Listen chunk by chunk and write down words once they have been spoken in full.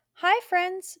Hi,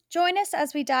 friends! Join us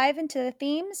as we dive into the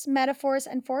themes, metaphors,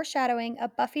 and foreshadowing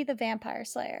of Buffy the Vampire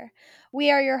Slayer. We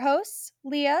are your hosts,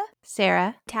 Leah,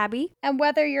 Sarah, Tabby, and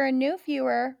whether you're a new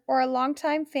viewer or a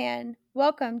longtime fan,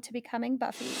 welcome to Becoming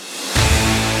Buffy.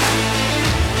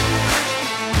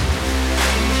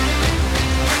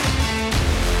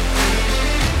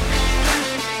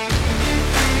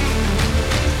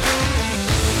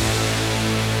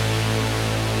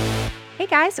 Hey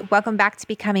guys, welcome back to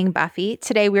Becoming Buffy.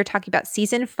 Today we're talking about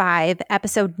season 5,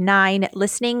 episode 9,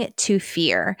 Listening to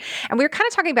Fear. And we were kind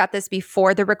of talking about this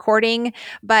before the recording,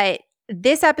 but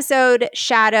this episode,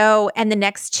 Shadow, and the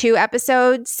next two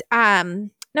episodes, no,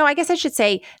 I guess I should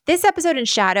say this episode and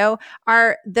Shadow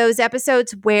are those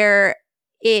episodes where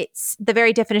it's the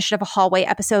very definition of a hallway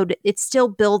episode. It's still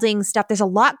building stuff. There's a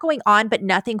lot going on, but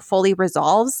nothing fully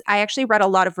resolves. I actually read a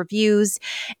lot of reviews,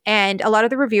 and a lot of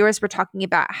the reviewers were talking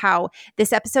about how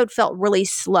this episode felt really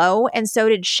slow, and so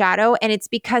did Shadow. And it's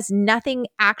because nothing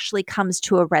actually comes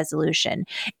to a resolution.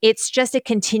 It's just a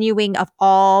continuing of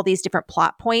all these different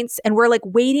plot points. And we're like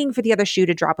waiting for the other shoe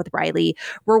to drop with Riley.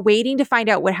 We're waiting to find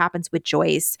out what happens with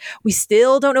Joyce. We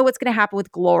still don't know what's going to happen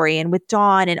with Glory and with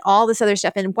Dawn and all this other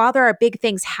stuff. And while there are big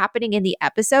things happening in the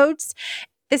episodes,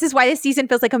 this is why this season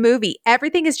feels like a movie.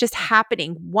 Everything is just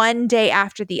happening one day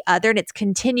after the other, and it's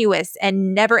continuous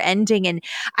and never ending. And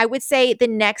I would say the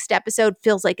next episode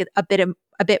feels like a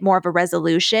bit more of a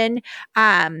resolution.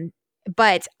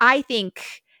 But I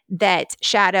think that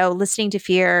Shadow, Listening to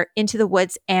Fear, Into the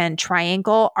Woods, and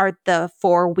Triangle are the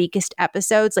 4 weakest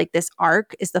episodes. Like this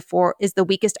arc is the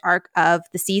weakest arc of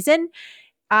the season.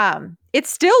 It's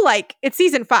still like it's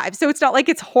season 5, so it's not like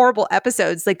it's horrible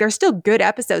episodes. Like they're still good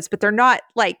episodes, but they're not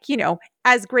like,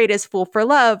 as great as Fool for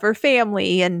Love or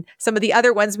Family and some of the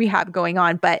other ones we have going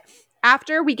on. But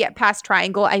after we get past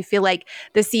Triangle, I feel like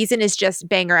the season is just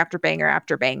banger after banger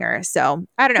after banger. So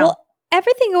I don't know. Well,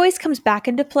 everything always comes back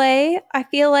into play, I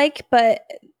feel like, but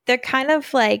they're kind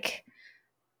of like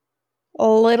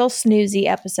little snoozy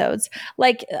episodes.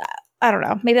 Like, I don't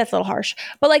know, maybe that's a little harsh,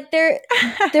 but like they're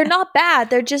not bad.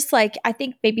 They're just like, I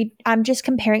think maybe I'm just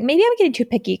comparing. Maybe I'm getting too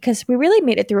picky because we really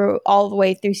made it through all the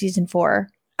way through season 4.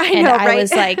 I know, I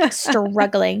was like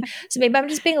struggling. So maybe I'm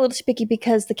just being a little too picky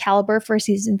because the caliber for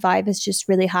season 5 is just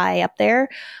really high up there.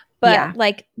 But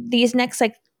like these next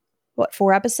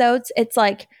 4 episodes, it's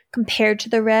like compared to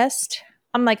the rest,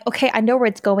 I'm like, okay, I know where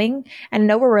it's going and I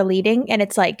know where we're leading. And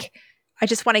it's like, I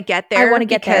just want to get there. I want to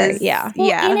get there. Yeah.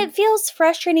 Well, and it feels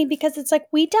frustrating because it's like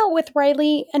we dealt with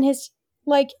Riley and his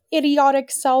like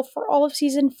idiotic self for all of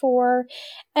season 4.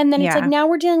 And then it's like now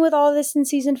we're dealing with all this in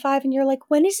season 5. And you're like,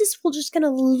 when is this fool just going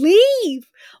to leave?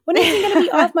 When is he going to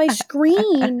be off my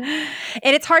screen?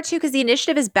 And it's hard too because the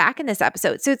initiative is back in this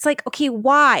episode. So it's like, okay,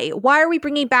 why? Why are we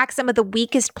bringing back some of the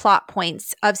weakest plot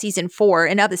points of season 4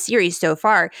 and of the series so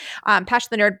far? Patch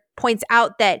the Nerd points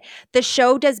out that the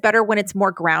show does better when it's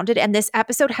more grounded. And this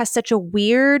episode has such a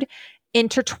weird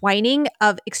intertwining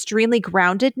of extremely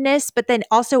groundedness, but then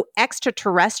also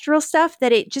extraterrestrial stuff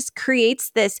that it just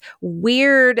creates this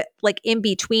weird, like in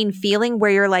between feeling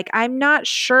where you're like, I'm not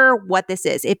sure what this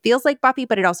is. It feels like Buffy,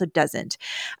 but it also doesn't.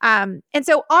 And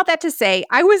so all that to say,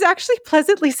 I was actually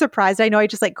pleasantly surprised. I know I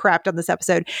just like crapped on this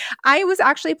episode. I was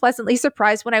actually pleasantly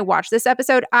surprised when I watched this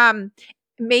episode.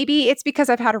 Maybe it's because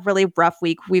I've had a really rough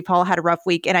week. We've all had a rough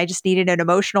week and I just needed an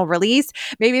emotional release.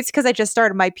 Maybe it's because I just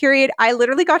started my period. I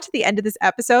literally got to the end of this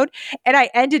episode and I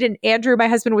ended and Andrew, my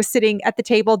husband, was sitting at the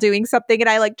table doing something and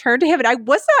I like turned to him and I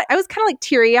was kind of like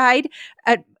teary-eyed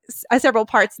at several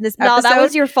parts in this episode. No, that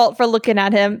was your fault for looking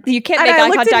at him. You can't make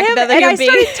eye contact with other human beings. And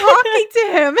I being. started talking to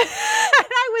him. And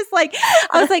I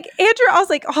was like,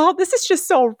 Andrew, oh, this is just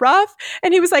so rough.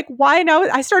 And he was like, why? And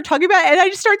I started talking about it and I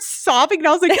just started sobbing. And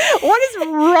I was like, what is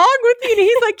wrong with me? And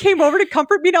he's like, came over to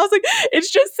comfort me. And I was like,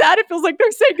 it's just sad. It feels like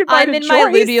they're saying goodbye to Joyce. I'm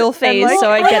in my luteal phase, so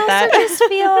I get that.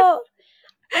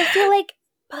 I feel like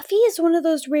Buffy is one of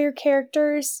those rare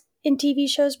characters in TV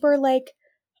shows where like,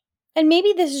 and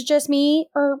maybe this is just me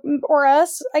or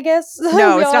us, I guess.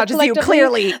 No, it's not just you.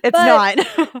 Clearly, it's not.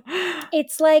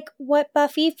 It's like what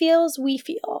Buffy feels, we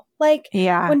feel. Like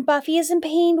when Buffy is in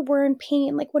pain, we're in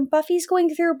pain. Like when Buffy's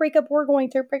going through a breakup, we're going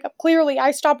through a breakup. Clearly,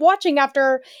 I stopped watching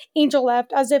after Angel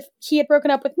left as if he had broken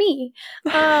up with me.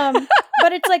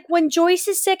 But it's like when Joyce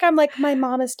is sick, I'm like, my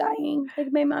mom is dying. Like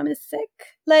my mom is sick.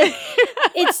 Like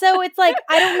it's like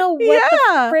I don't know what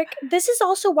the frick. This is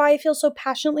also why I feel so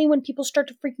passionately when people start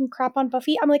to freaking crap on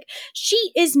Buffy. I'm like,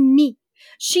 she is me.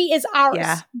 She is ours.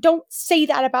 Yeah. Don't say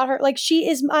that about her. Like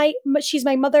she's my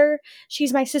mother.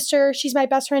 She's my sister. She's my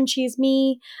best friend. She's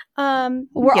me.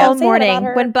 We're all mourning.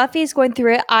 When Buffy's going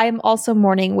through it, I'm also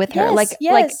mourning with her.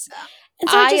 Yes. And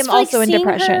so I am also in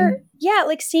depression.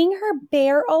 Like seeing her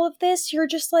bear all of this, you're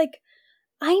just like,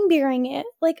 I'm bearing it.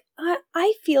 Like,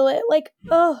 I feel it. Like,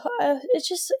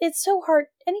 it's so hard.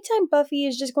 Anytime Buffy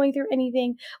is just going through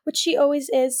anything, which she always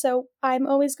is, so I'm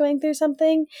always going through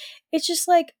something, it's just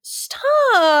like,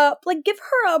 stop! Like, give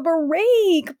her a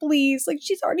break, please. Like,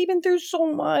 she's already been through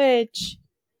so much.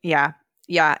 Yeah.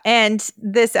 Yeah. And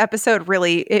this episode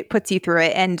really, it puts you through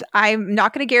it. And I'm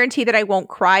not going to guarantee that I won't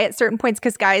cry at certain points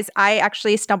because, guys, I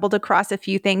actually stumbled across a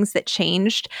few things that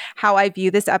changed how I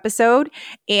view this episode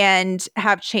and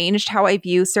have changed how I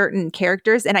view certain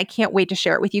characters. And I can't wait to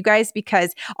share it with you guys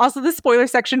because also the spoiler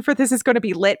section for this is going to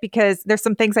be lit because there's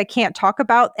some things I can't talk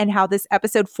about and how this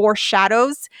episode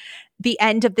foreshadows the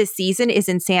end of this season is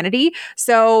insanity.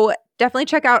 So definitely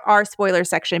check out our spoiler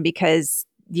section because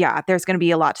there's going to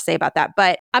be a lot to say about that.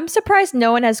 But I'm surprised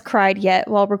no one has cried yet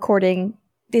while recording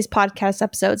these podcast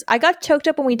episodes. I got choked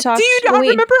up when we talked. Do you not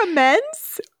remember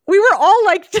Amends? We were all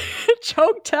like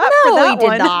choked up for that one. No, we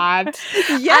did not.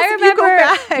 Yes, I remember, you go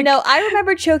back. No, I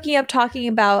remember choking up talking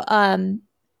about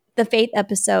the Faith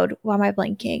episode. Why am I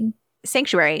blanking?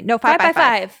 Sanctuary. No, 5 by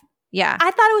 5. Yeah. I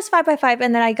thought it was 5 by 5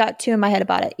 and then I got 2 in my head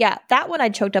about it. Yeah, that one I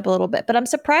choked up a little bit, but I'm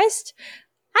surprised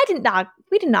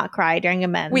we did not cry during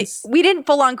Amends. We didn't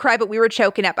full on cry, but we were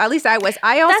choking up. At least I was.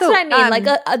 I also. That's what I mean.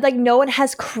 Like no one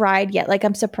has cried yet. Like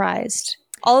I'm surprised.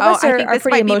 All of us are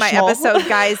pretty emotional. Be my episode,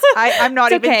 guys. I'm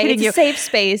not even kidding you. It's a safe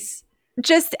space.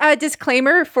 Just a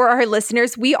disclaimer for our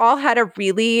listeners. We all had a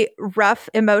really rough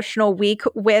emotional week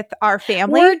with our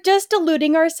family. We're just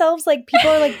deluding ourselves. Like people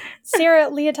are like, Sarah,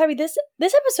 Leah, Tabby, this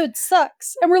episode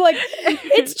sucks. And we're like,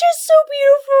 it's just so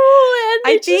beautiful. And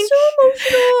it's just so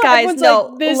emotional. Guys, everyone's no,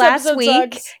 like, this last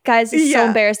week, sucks. Guys, it's so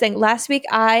embarrassing. Last week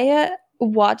I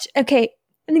watched, okay,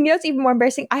 and then you know what's even more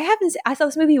embarrassing? I saw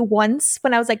this movie once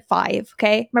when I was like 5,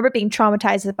 okay? I remember being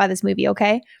traumatized by this movie,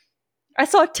 okay? I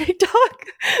saw a TikTok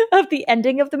of the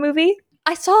ending of the movie.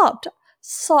 I sobbed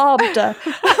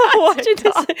watching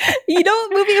this. You know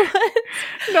what movie it was?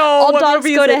 No, All Dogs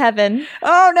Go to Heaven.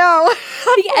 Oh no!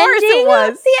 The ending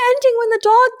when the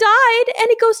dog died and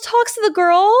it goes talks to the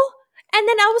girl, and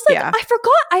then I was like, I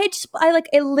forgot.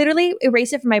 I literally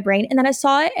erased it from my brain, and then I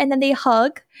saw it, and then they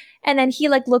hug. And then he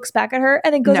like looks back at her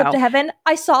and then goes up to heaven.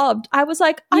 I sobbed. I was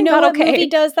like, I'm not okay. You know what movie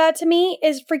does that to me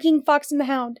is freaking Fox and the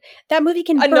Hound. That movie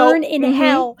can burn in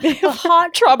hell. A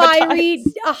hot,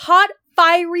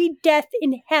 fiery death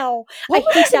in hell. What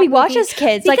movies did we watch as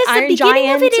kids? Like Iron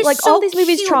Giant, like all these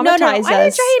movies traumatize us.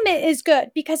 Iron Giant is good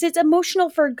because it's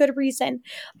emotional for a good reason.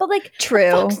 But like Fox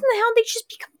and the Hound, they just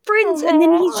become friends, and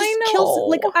then he just kills.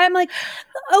 Like I'm like,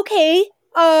 okay,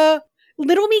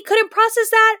 little me couldn't process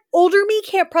that. Older me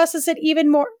can't process it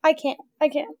even more. I can't.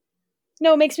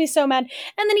 No, it makes me so mad.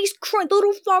 And then he's crying. The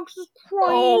little fox is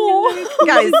crying. Oh.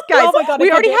 Guys, oh my God, we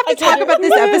already have to talk about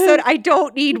this episode. I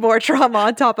don't need more trauma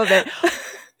on top of it.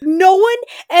 No one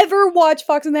ever watched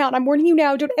Fox and the Hound. I'm warning you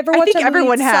now. Don't ever watch that movie. I think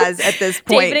everyone has at this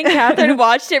point. David and Catherine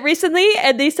watched it recently,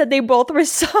 and they said they both were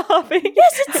sobbing.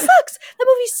 Yes, it sucks. That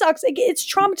movie sucks. It's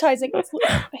traumatizing.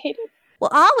 I hate it.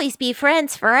 We'll always be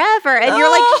friends forever. And you're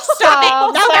like, stop it.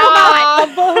 No, they're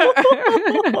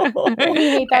not. I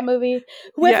hate that movie.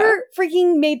 Whoever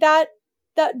freaking made that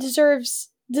deserves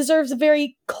a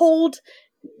very cold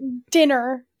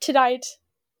dinner tonight.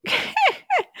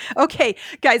 Okay,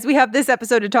 guys, we have this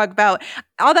episode to talk about.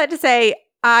 All that to say,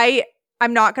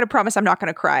 I'm not going to promise I'm not going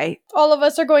to cry. All of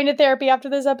us are going to therapy after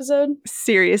this episode.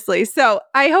 Seriously. So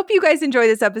I hope you guys enjoy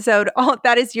this episode.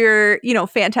 That is your,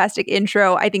 fantastic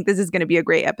intro. I think this is going to be a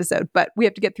great episode, but we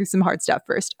have to get through some hard stuff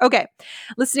first. Okay.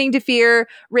 Listening to Fear,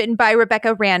 written by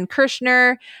Rebecca Rand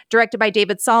Kirshner, directed by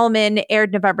David Solomon,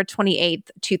 aired November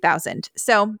 28th, 2000.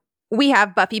 So we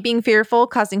have Buffy being fearful,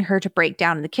 causing her to break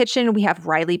down in the kitchen. We have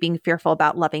Riley being fearful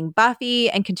about loving Buffy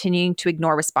and continuing to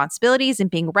ignore responsibilities and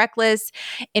being reckless.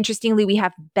 Interestingly, we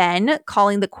have Ben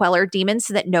calling the Queller demon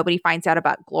so that nobody finds out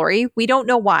about Glory. We don't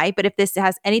know why, but if this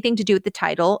has anything to do with the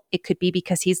title, it could be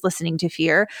because he's listening to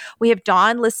Fear. We have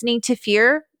Dawn listening to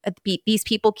Fear. These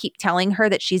people keep telling her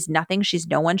that she's nothing, she's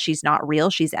no one, she's not real,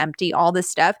 she's empty, all this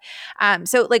stuff.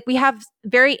 So we have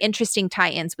very interesting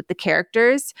tie-ins with the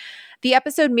characters. The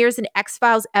episode mirrors an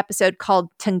X-Files episode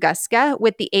called Tunguska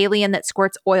with the alien that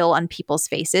squirts oil on people's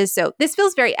faces. So this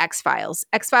feels very X-Files.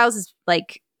 X-Files is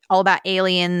like all about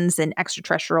aliens and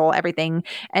extraterrestrial everything.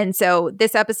 And so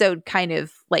this episode kind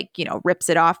of rips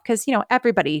it off because,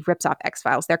 everybody rips off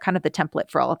X-Files. They're kind of the template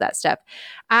for all of that stuff.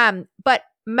 But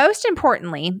most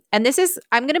importantly, and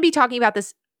I'm going to be talking about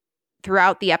this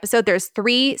throughout the episode, there's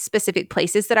 3 specific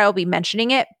places that I will be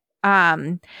mentioning it.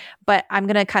 But I'm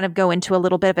going to kind of go into a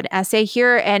little bit of an essay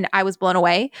here, and I was blown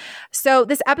away. So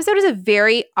this episode is a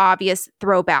very obvious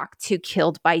throwback to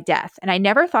Killed by Death. And I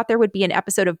never thought there would be an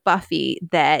episode of Buffy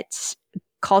that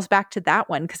calls back to that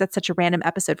one because that's such a random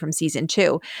episode from season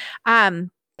 2.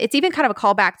 It's even kind of a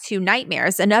callback to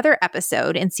Nightmares, another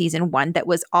episode in season 1 that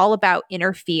was all about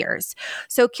inner fears.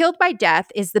 So Killed by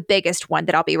Death is the biggest one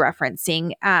that I'll be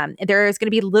referencing. There's going to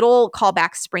be little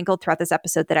callbacks sprinkled throughout this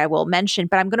episode that I will mention,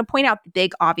 but I'm going to point out the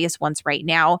big obvious ones right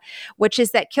now, which is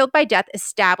that Killed by Death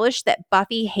established that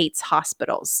Buffy hates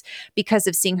hospitals because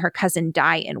of seeing her cousin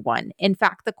die in one. In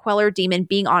fact, the Queller demon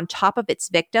being on top of its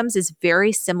victims is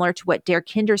very similar to what Der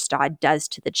Kinderstad does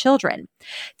to the children.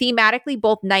 Thematically,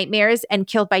 both Nightmares and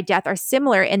Killed by Death are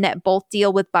similar in that both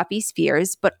deal with Buffy's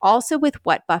fears, but also with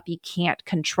what Buffy can't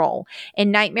control. In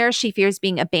Nightmares, she fears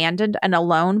being abandoned and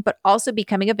alone, but also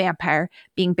becoming a vampire,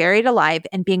 being buried alive,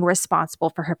 and being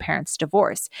responsible for her parents'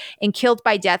 divorce. In Killed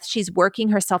by Death, she's working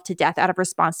herself to death out of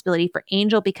responsibility for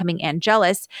Angel becoming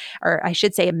Angelus, or I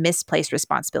should say a misplaced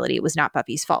responsibility. It was not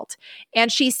Buffy's fault. And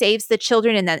she saves the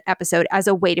children in that episode as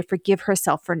a way to forgive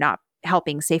herself for not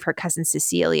helping save her cousin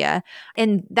Cecilia.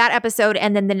 In that episode,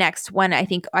 and then the next one, I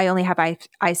think I Only Have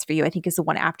Eyes for You, I think is the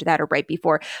one after that or right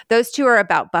before. Those two are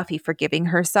about Buffy forgiving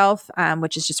herself,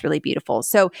 which is just really beautiful.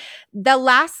 So the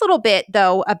last little bit,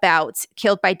 though, about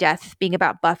Killed by Death being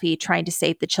about Buffy trying to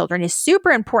save the children is super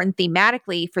important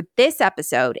thematically for this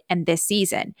episode and this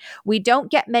season. We don't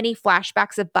get many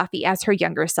flashbacks of Buffy as her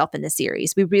younger self in the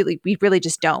series. We really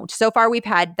just don't. So far, we've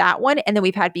had that one, and then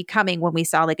we've had Becoming when we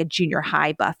saw like a junior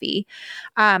high Buffy.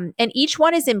 And each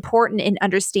one is important in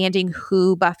understanding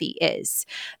who Buffy is.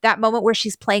 That moment where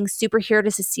she's playing superhero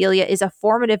to Cecilia is a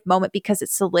formative moment because it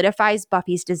solidifies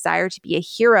Buffy's desire to be a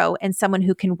hero and someone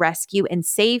who can rescue and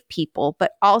save people,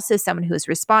 but also someone who is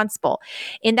responsible.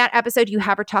 In that episode, you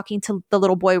have her talking to the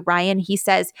little boy, Ryan. He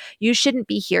says, "You shouldn't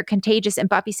be here, contagious." And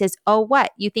Buffy says, "Oh,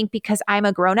 what? You think because I'm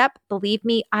a grown-up? Believe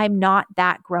me, I'm not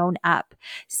that grown up."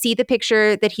 See the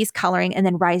picture that he's coloring, and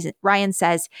then Ryan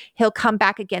says, "He'll come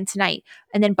back again tonight."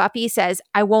 And then Buffy says,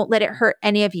 "I won't let it hurt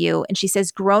any of you." And she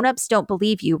says, "Grown-ups don't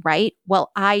believe you, right?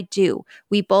 Well, I do.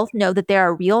 We both know that there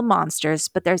are real monsters,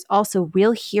 but there's also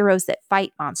real heroes that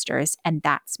fight monsters, and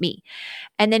that's me."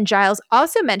 And then Giles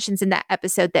also mentions in that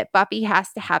episode that Buffy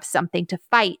has to have something to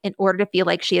fight in order to feel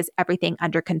like she has everything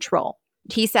under control.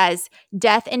 He says,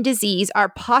 death and disease are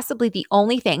possibly the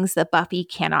only things that Buffy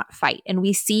cannot fight. And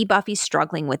we see Buffy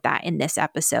struggling with that in this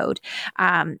episode.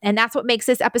 And that's what makes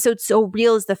this episode so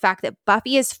real, is the fact that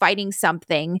Buffy is fighting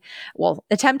something, well,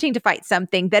 attempting to fight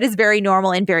something that is very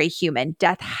normal and very human.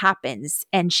 Death happens,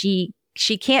 and she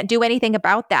can't do anything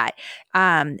about that.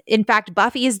 In fact,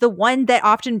 Buffy is the one that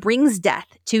often brings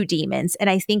death to demons. And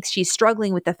I think she's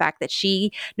struggling with the fact that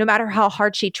no matter how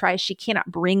hard she tries, she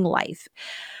cannot bring life.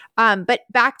 But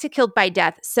back to Killed by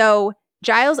Death. So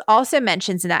Giles also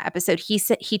mentions in that episode,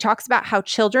 he talks about how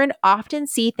children often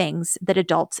see things that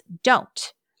adults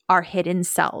don't, our hidden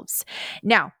selves.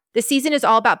 Now, the season is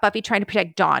all about Buffy trying to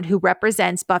protect Dawn, who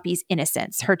represents Buffy's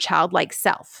innocence, her childlike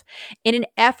self, in an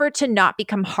effort to not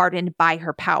become hardened by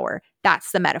her power.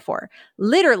 That's the metaphor.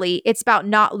 Literally, it's about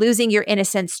not losing your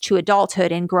innocence to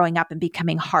adulthood and growing up and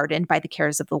becoming hardened by the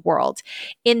cares of the world.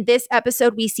 In this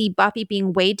episode, we see Buffy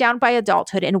being weighed down by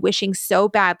adulthood and wishing so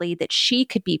badly that she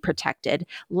could be protected,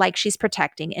 like she's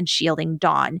protecting and shielding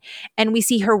Dawn. And we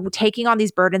see her taking on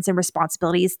these burdens and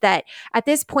responsibilities that at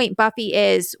this point, Buffy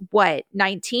is,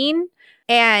 19?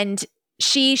 And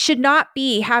she should not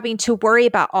be having to worry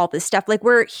about all this stuff. Like,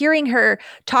 we're hearing her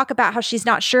talk about how she's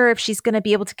not sure if she's going to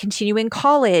be able to continue in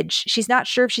college. She's not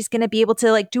sure if she's going to be able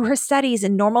to do her studies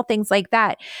and normal things like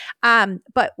that.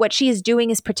 But what she is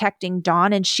doing is protecting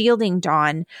Dawn and shielding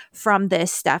Dawn from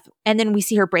this stuff. And then we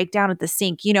see her break down at the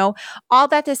sink. All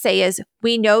that to say is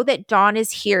we know that Dawn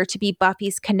is here to be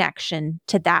Buffy's connection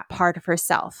to that part of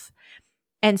herself.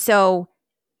 And so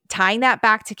tying that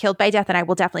back to Killed by Death, and I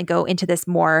will definitely go into this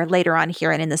more later on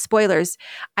here and in the spoilers,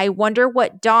 I wonder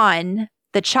what Dawn,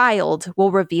 the child,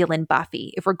 will reveal in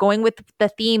Buffy. If we're going with the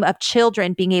theme of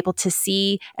children being able to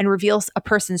see and reveal a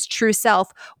person's true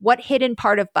self, what hidden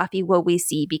part of Buffy will we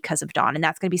see because of Dawn? And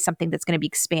that's going to be something that's going to be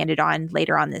expanded on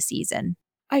later on this season.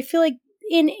 I feel like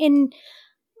in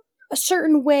a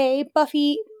certain way,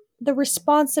 Buffy, the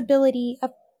responsibility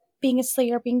of being a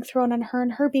Slayer being thrown on her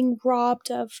and her being robbed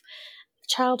of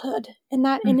childhood and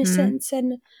that innocence.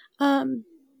 And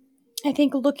I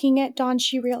think looking at Dawn,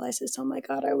 she realizes, oh my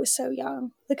God, I was so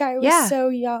young. I was so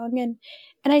young.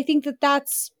 And I think that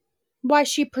that's why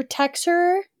she protects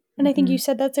her. And I think you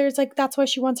said that there's that's why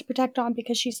she wants to protect Dawn,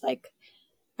 because she's like,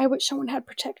 I wish someone had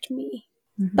protected me.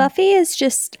 Buffy is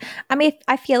just, I mean,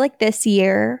 I feel like this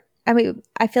year,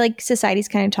 I feel like society's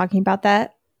kind of talking about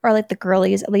that, or like the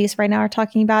girlies at least right now are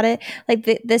talking about it.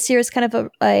 Like this year is kind of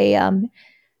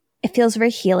it feels very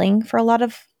healing for a lot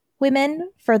of women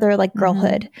for their like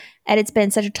girlhood. And it's been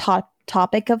such a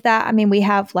topic of that. I mean, we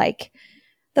have like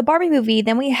the Barbie movie,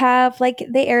 then we have like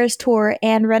the Eras tour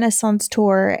and Renaissance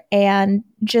tour, and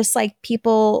just like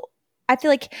people, I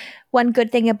feel like one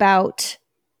good thing about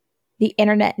the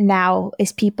internet now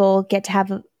is people get to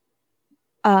have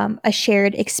a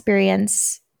shared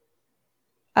experience.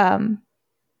 I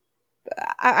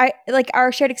like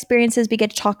our shared experiences we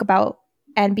get to talk about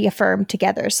and be affirmed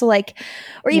together. So like,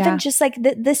 or even just like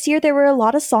this year, there were a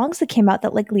lot of songs that came out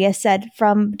that, like Leah said,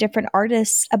 from different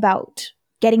artists about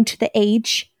getting to the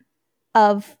age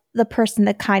of the person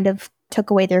that kind of took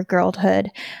away their girlhood.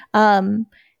 And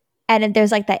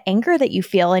there's like that anger that you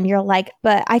feel, and you're like,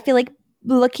 but I feel like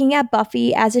looking at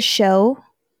Buffy as a show,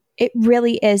 it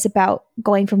really is about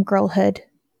going from girlhood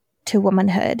to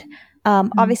womanhood.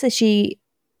 Obviously she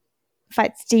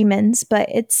fights demons, but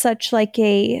it's such like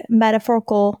a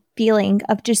metaphorical feeling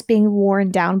of just being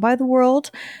worn down by the world.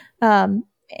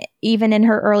 Even in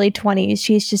her early 20s,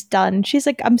 she's just done. She's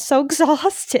like, I'm so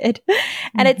exhausted.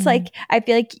 And it's like, I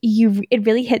feel like it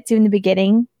really hits you in the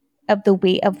beginning of the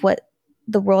weight of what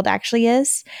the world actually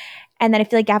is. And then I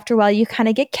feel like after a while, you kind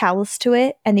of get callous to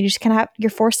it, and you just kind of you're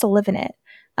forced to live in it.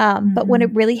 But when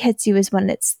it really hits you is when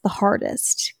it's the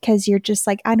hardest, because you're just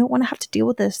like, I don't want to have to deal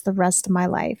with this the rest of my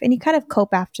life. And you kind of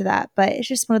cope after that, but it's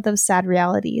just one of those sad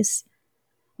realities.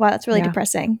 Wow, that's really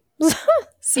depressing.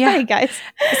 Sorry, guys.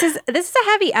 This is a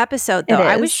heavy episode, though.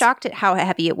 I was shocked at how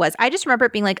heavy it was. I just remember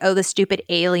it being like, oh, the stupid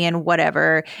alien,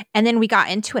 whatever. And then we got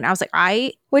into it, and I was like,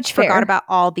 I forgot about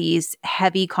all these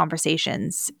heavy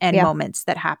conversations and moments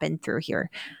that happened through here.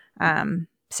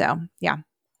 So, yeah.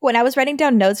 When I was writing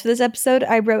down notes for this episode,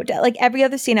 I wrote down, like, every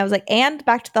other scene, I was like, and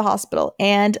back to the hospital,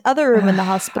 and other room in the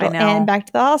hospital, and back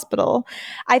to the hospital.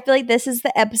 I feel like this is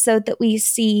the episode that we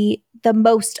see the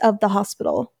most of the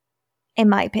hospital, in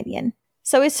my opinion.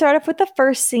 So we start off with the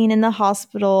first scene in the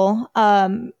hospital.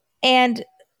 And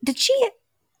she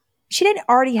didn't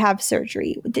already have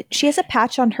surgery. She has a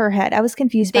patch on her head. I was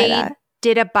confused by that.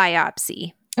 They did a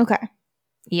biopsy. Okay.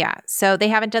 Yeah. So they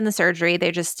haven't done the surgery.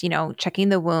 They're just, checking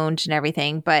the wound and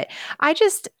everything. But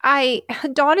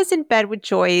Dawn is in bed with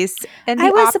Joyce, and the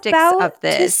optics of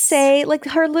this. To say, like,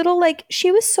 her little, like,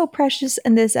 she was so precious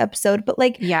in this episode, but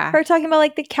like her talking about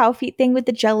like the cow feet thing with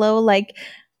the Jello, like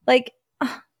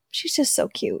she's just so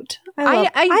cute.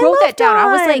 I wrote that down. I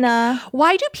was like,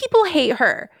 why do people hate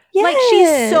her? Yes. Like,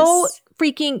 she's so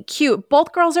freaking cute.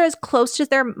 Both girls are as close to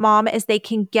their mom as they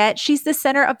can get. She's the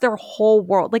center of their whole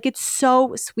world. Like, it's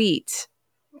so sweet.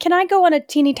 Can I go on a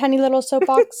teeny tiny little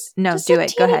soapbox? No, do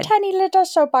it. Go ahead. Tiny little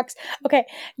soapbox. Okay,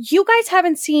 you guys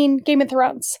haven't seen Game of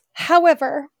Thrones.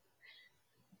 However,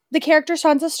 the character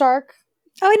Sansa Stark.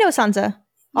 Oh, I know Sansa.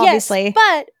 Obviously,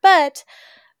 yes, but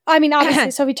I mean,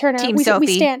 obviously, Sophie Turner. Team we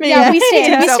Sophie. stand. Yeah, we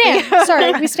stand. We stand.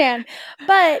 Sorry, we stand.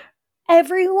 But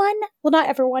everyone, well, not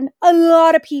everyone, a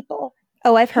lot of people.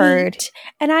 Oh, I've heard.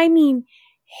 And I mean,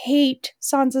 hate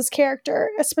Sansa's character,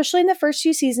 especially in the first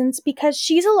few seasons, because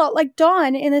she's a lot like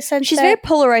Dawn in the sense she's very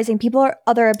polarizing. People are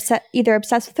either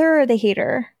obsessed with her or they hate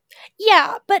her.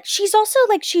 Yeah, but she's also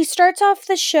like, she starts off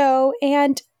the show,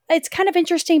 and it's kind of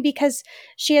interesting because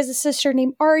she has a sister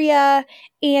named Arya,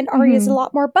 and Arya is a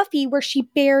lot more Buffy, where she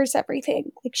bears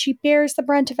everything. Like, she bears the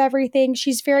brunt of everything.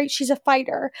 She's a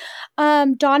fighter.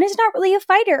 Dawn is not really a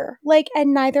fighter, like,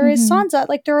 and neither is Sansa.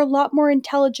 Like, they're a lot more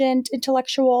intelligent,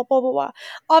 intellectual, blah, blah, blah.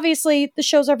 Obviously, the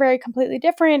shows are very completely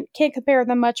different. Can't compare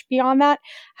them much beyond that.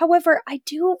 However, I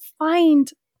do find,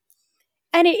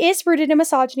 and it is rooted in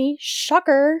misogyny,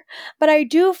 shocker, but I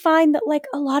do find that, like,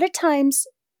 a lot of times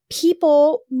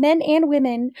people, men and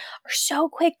women, are so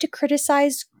quick to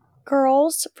criticize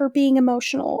girls for being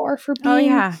emotional or for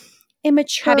being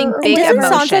immature. Having big Doesn't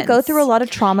emotions. Sansa go through a lot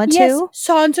of trauma too? Yes,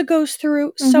 Sansa goes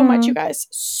through so much, you guys.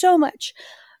 So much.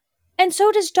 And so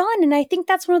does Dawn. And I think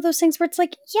that's one of those things where it's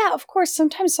like, yeah, of course,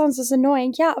 sometimes Sansa's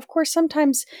annoying. Yeah, of course,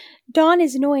 sometimes Dawn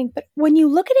is annoying. But when you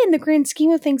look at it in the grand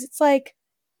scheme of things, it's like,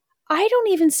 I don't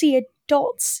even see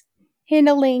adults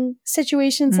handling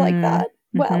situations like that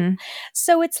well.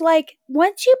 So it's like,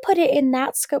 once you put it in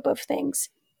that scope of things,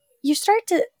 you start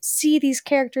to see these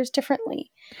characters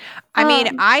differently. I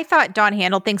mean, I thought Dawn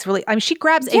handled things really. I mean, she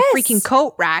grabs a freaking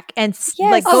coat rack and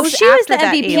like goes goes she after was the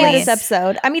that MVP alien. of this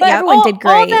episode. I mean, but everyone did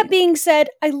great. All that being said,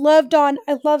 I love Dawn.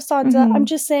 I love Sansa. I'm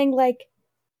just saying, like,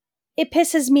 it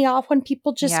pisses me off when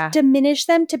people just diminish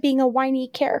them to being a whiny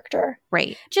character.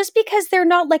 Right. Just because they're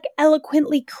not like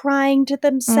eloquently crying to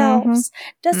themselves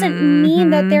doesn't mean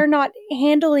that they're not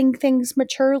handling things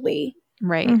maturely.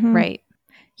 Right, right.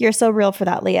 You're so real for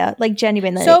that, Leah. Like,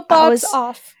 genuinely. Soapbox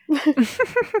off.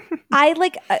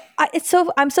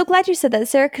 I'm so glad you said that,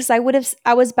 Sarah, because I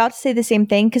was about to say the same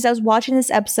thing, because I was watching this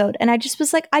episode and I just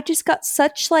was like, I just got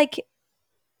such like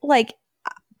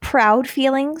proud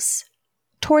feelings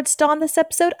towards Dawn this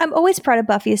episode. I'm always proud of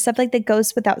Buffy, stuff like that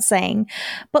goes without saying.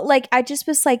 But like, I just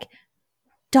was like,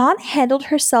 Dawn handled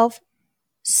herself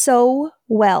so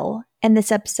well in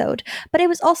this episode, but it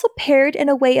was also paired in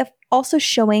a way of also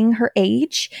showing her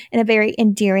age in a very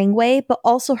endearing way, but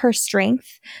also her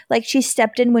strength. Like, she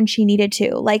stepped in when she needed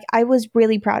to. Like, I was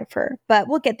really proud of her, but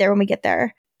we'll get there when we get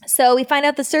there. So we find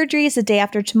out the surgery is the day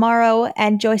after tomorrow,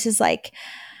 and Joyce is like,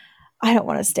 I don't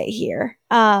want to stay here.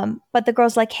 But the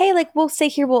girl's like, hey, like, we'll stay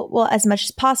here we'll as much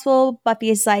as possible.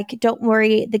 Buffy is like, don't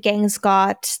worry, the gang's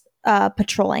got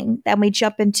patrolling. Then we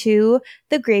jump into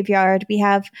the graveyard. We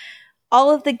have all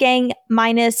of the gang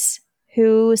minus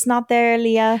who's not there,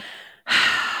 Leah.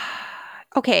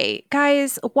 Okay,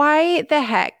 guys, why the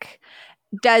heck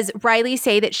does Riley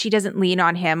say that she doesn't lean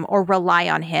on him or rely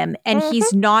on him, and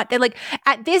he's not? Like,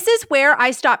 this is where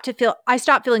I stop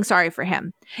feeling sorry for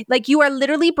him. Like, you are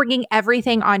literally bringing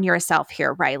everything on yourself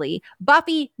here, Riley.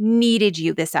 Buffy needed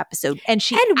you this episode, and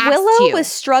Willow was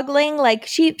struggling. Like,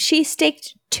 she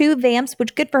staked 2 vamps,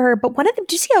 which good for her. But one of them,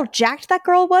 did you see how jacked that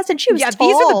girl was? And she was tall.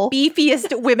 These are the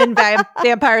beefiest women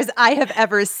vampires I have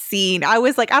ever seen. I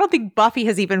was like, I don't think Buffy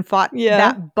has even fought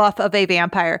that buff of a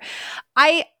vampire.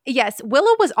 Yes,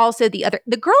 Willow was also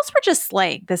the girls were just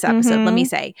slaying this episode, let me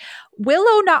say.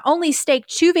 Willow not only staked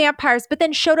 2 vampires, but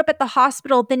then showed up at the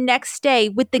hospital the next day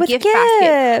with the gift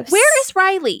basket. Where is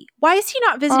Riley? Why is he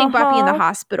not visiting Buffy in the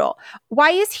hospital? Why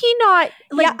is he not?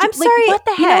 Like, I'm sorry. What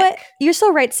the heck? You know what? You're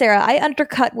so right, Sarah. I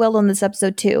undercut Willow in this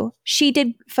episode too. She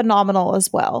did phenomenal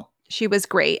as well. She was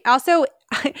great. Also,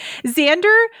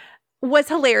 Xander was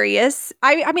hilarious.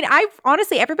 I mean,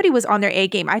 honestly, everybody was on their A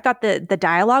game. I thought the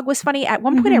dialogue was funny. At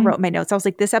one point I wrote in my notes, I was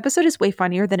like, this episode is way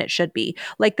funnier than it should be.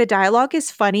 Like, the dialogue is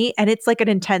funny and it's like an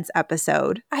intense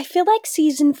episode. I feel like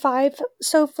season 5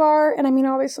 so far, and I mean,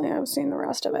 obviously I haven't seen the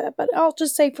rest of it, but I'll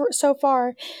just say for so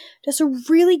far, does a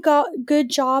really good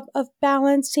job of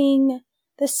balancing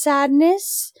the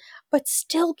sadness, but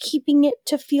still keeping it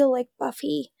to feel like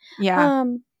Buffy. Yeah.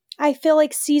 I feel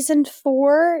like season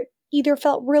 4 either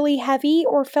felt really heavy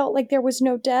or felt like there was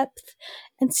no depth.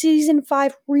 And season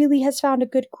 5 really has found a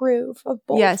good groove of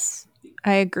both. Yes,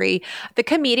 I agree. The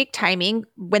comedic timing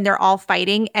when they're all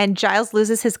fighting and Giles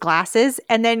loses his glasses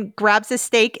and then grabs a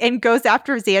stake and goes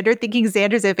after Xander thinking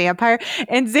Xander's a vampire.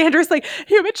 And Xander's like,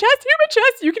 human chest.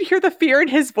 You can hear the fear in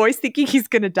his voice thinking he's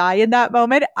going to die in that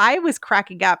moment. I was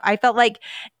cracking up. I felt like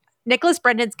Nicholas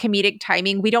Brennan's comedic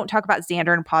timing, we don't talk about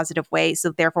Xander in a positive way,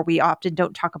 so therefore we often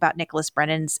don't talk about Nicholas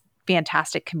Brennan's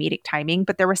fantastic comedic timing,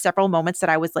 but there were several moments that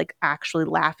I was like actually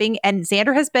laughing, and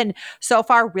Xander has been so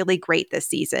far really great this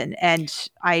season, and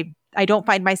I don't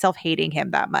find myself hating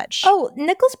him that much. Oh,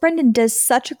 Nicholas Brendan does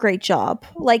such a great job.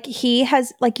 Like, he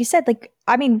has, like you said, like,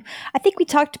 I mean, I think we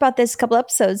talked about this a couple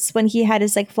episodes when he had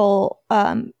his like full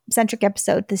centric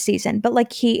episode this season, but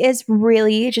like, he is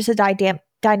really just a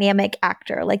dynamic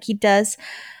actor. Like, he does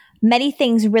many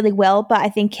things really well, but I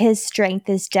think his strength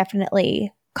is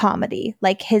definitely comedy.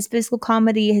 Like, his physical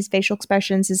comedy, his facial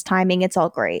expressions, his timing, it's all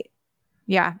great.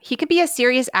 Yeah, he could be a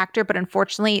serious actor, but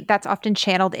unfortunately that's often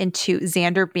channeled into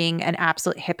Xander being an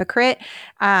absolute hypocrite.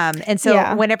 And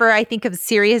so whenever I think of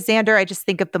serious Xander, I just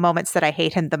think of the moments that I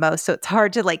hate him the most. So it's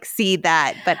hard to like see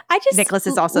that, but Nicholas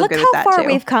is also good at that too. Look how far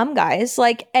we've come, guys.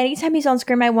 Like, anytime he's on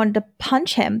screen, I wanted to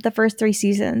punch him the first 3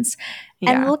 seasons.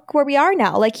 And look where we are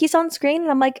now. Like, he's on screen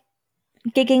and I'm like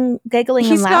giggling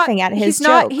and laughing at his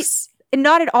jokes.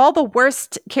 Not at all the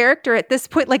worst character at this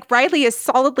point. Like, Riley is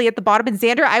solidly at the bottom, and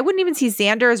Xander, I wouldn't even see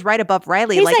Xander as right above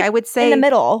Riley. He's like I would say in the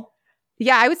middle.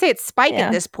 Yeah, I would say it's Spike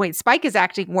at this point. Spike is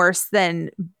acting worse than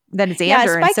Xander. Yeah,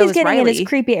 Spike and so is getting Riley. in his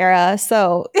creepy era,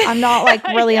 so I'm not like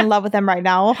really in love with him right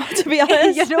now, to be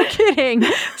honest. Yeah, no kidding.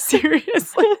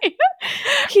 Seriously.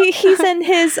 He's in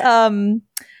his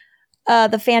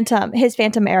his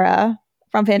Phantom era.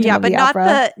 From Phantom of the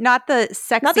Opera. not the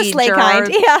sexy, not the slay kind.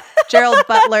 Yeah, Gerald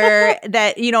Butler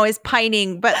that is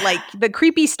pining, but like the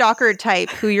creepy stalker type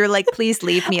who you're like, please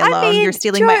leave me alone. I mean, you're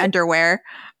stealing my underwear.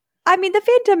 I mean, the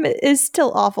Phantom is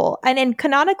still awful, and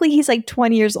canonically he's like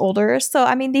 20 years older. So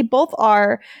I mean, they both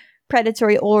are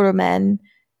predatory older men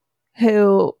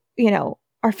who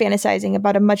are fantasizing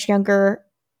about a much younger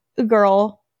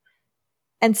girl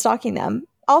and stalking them.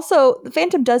 Also, the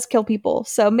Phantom does kill people,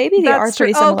 so maybe they are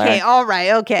pretty similar. Okay, all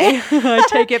right, okay. I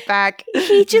take it back.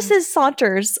 He just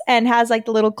saunters and has like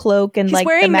the little cloak and He's like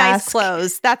wearing the mask. nice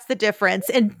clothes. That's the difference.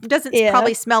 And doesn't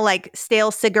probably smell like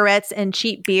stale cigarettes and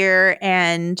cheap beer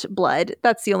and blood.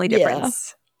 That's the only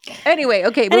difference. Yeah. Anyway,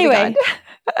 okay, moving on.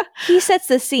 He sets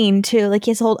the scene too, like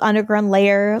his whole underground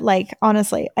lair, like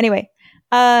honestly. Anyway,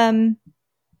 and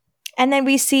then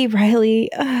we see Riley.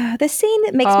 This scene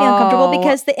makes me uncomfortable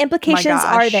because the implications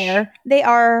are there. They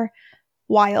are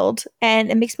wild, and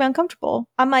it makes me uncomfortable.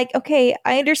 I'm like, okay,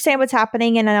 I understand what's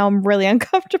happening, and now I'm really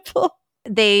uncomfortable.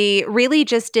 They really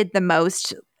just did the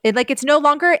most. It's no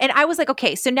longer, and I was like,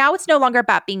 okay, so now it's no longer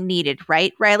about being needed,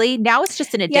 right, Riley? Now it's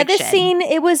just an addiction. Yeah, this scene,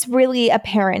 it was really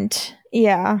apparent.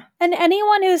 Yeah. And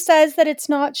anyone who says that it's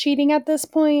not cheating at this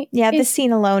point, this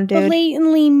scene alone, dude,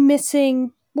 blatantly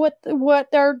missing what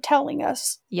they're telling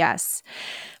us. Yes.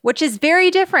 Which is very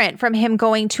different from him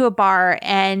going to a bar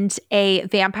and a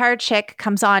vampire chick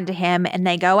comes on to him and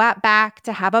they go out back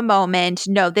to have a moment.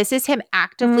 No, this is him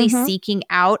actively seeking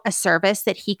out a service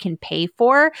that he can pay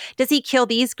for. Does he kill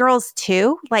these girls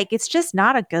too? It's just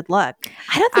not a good look.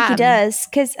 I don't think he does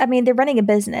because, they're running a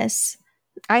business.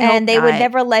 And they would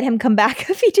never let him come back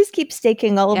if he just keeps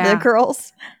taking all of the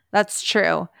girls. That's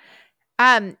true.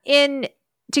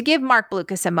 To give Mark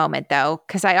Blucas a moment, though,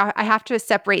 because I have to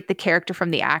separate the character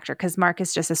from the actor because Mark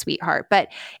is just a sweetheart. But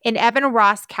in Evan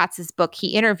Ross Katz's book,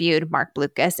 he interviewed Mark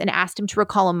Blucas and asked him to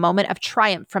recall a moment of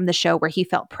triumph from the show where he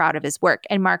felt proud of his work.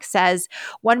 And Mark says,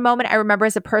 one moment I remember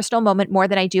as a personal moment more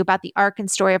than I do about the arc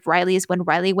and story of Riley is when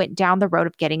Riley went down the road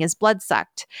of getting his blood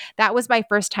sucked. That was my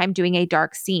first time doing a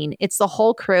dark scene. It's the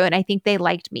whole crew, and I think they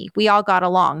liked me. We all got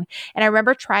along. And I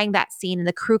remember trying that scene and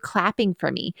the crew clapping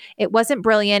for me. It wasn't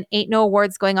brilliant, ain't no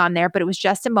awards going on there, but it was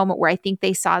just a moment where I think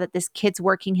they saw that this kid's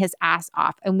working his ass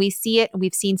off, and we see it and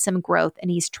we've seen some growth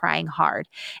and he's trying hard.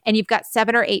 And you've got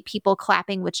 7 or 8 people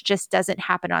clapping, which just doesn't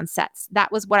happen on sets.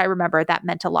 That was what I remember. That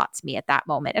meant a lot to me at that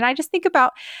moment. And I just think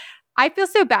about, I feel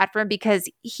so bad for him because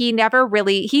he never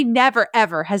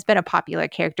ever has been a popular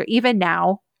character, even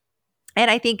now. And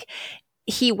I think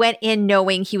he went in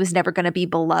knowing he was never going to be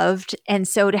beloved. And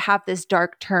so to have this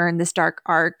dark turn, this dark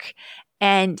arc,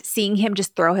 and seeing him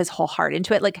just throw his whole heart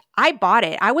into it, I bought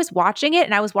it. I was watching it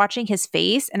and I was watching his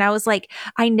face and I was like,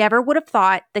 I never would have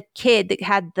thought the kid that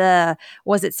had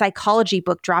psychology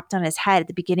book dropped on his head at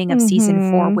the beginning of season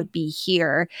 4 would be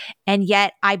here. And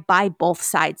yet I buy both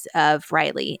sides of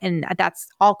Riley. And that's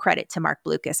all credit to Mark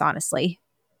Blucas, honestly.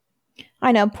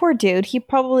 I know, poor dude. He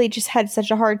probably just had such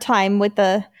a hard time with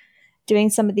doing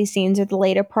some of these scenes or the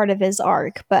later part of his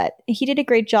arc, but he did a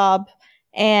great job,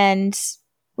 and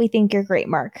we think you're great,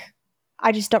 Mark.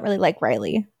 I just don't really like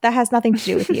Riley. That has nothing to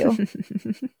do with you.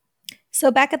 So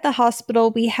back at the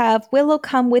hospital, we have Willow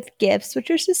come with gifts,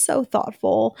 which is just so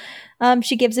thoughtful.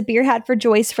 She gives a beer hat for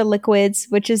Joyce for liquids,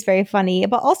 which is very funny,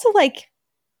 but also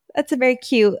that's a very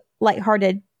cute,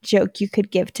 lighthearted joke you could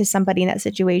give to somebody in that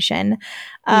situation.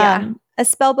 A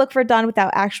spell book for Dawn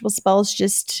without actual spells,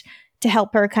 just to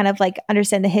help her kind of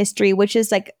understand the history, which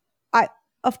is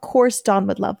of course Dawn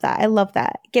would love that. I love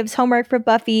that. Gives homework for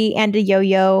Buffy and a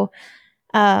yo-yo.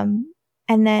 And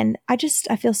then I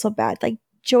feel so bad.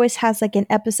 Joyce has an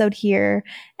episode here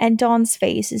and Dawn's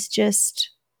face is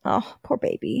just, oh, poor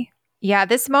baby. Yeah,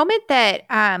 this moment that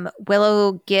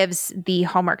Willow gives the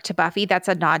homework to Buffy, that's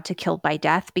a nod to Killed by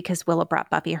Death because Willow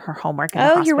brought Buffy her homework in the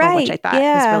hospital, you're right. Which I thought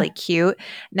was really cute.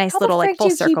 Nice little full circle moment. How the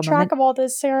frick do you keep track of all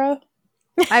this, Sarah?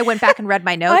 I went back and read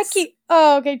my notes.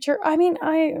 Okay, sure.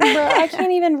 I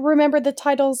can't even remember the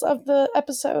titles of the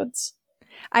episodes.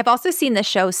 I've also seen the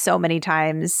show so many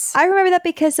times. I remember that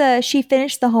because she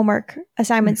finished the homework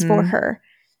assignments for her.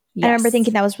 Yes. I remember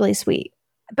thinking that was really sweet.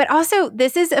 But also,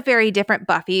 this is a very different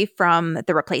Buffy from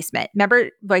The Replacement.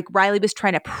 Remember, Riley was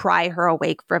trying to pry her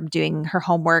awake from doing her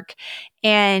homework.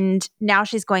 And now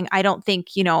she's going, I don't think,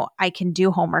 I can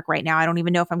do homework right now. I don't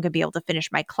even know if I'm going to be able to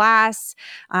finish my class.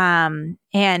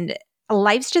 And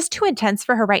life's just too intense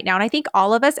for her right now. And I think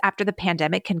all of us after the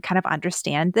pandemic can kind of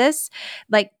understand this.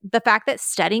 The fact that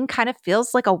studying kind of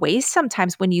feels like a waste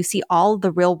sometimes when you see all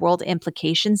the real world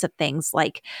implications of things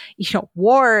like,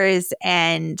 wars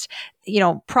and,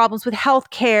 problems with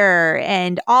healthcare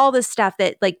and all this stuff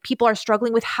that people are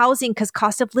struggling with housing because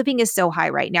cost of living is so high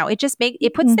right now. It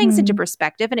puts things into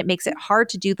perspective and it makes it hard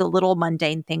to do the little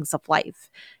mundane things of life.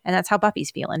 And that's how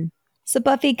Buffy's feeling. So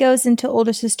Buffy goes into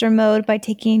older sister mode by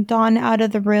taking Dawn out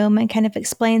of the room and kind of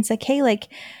explains hey,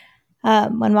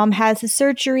 when mom has the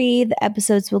surgery, the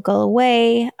episodes will go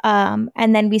away.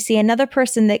 And then we see another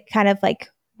person that kind of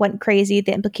went crazy.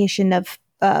 The implication of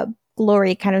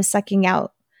Glory kind of sucking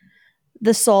out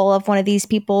the soul of one of these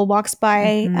people walks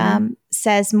by,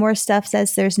 says more stuff,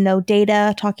 says there's no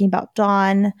data, talking about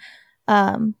Dawn.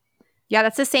 Yeah,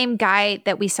 that's the same guy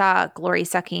that we saw Glory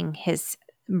sucking his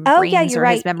brains or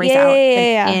his memories out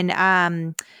in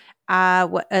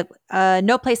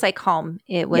No Place Like Home.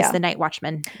 It was the Night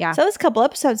Watchman. Yeah. So it was a couple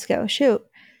episodes ago. Shoot.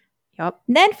 Yep.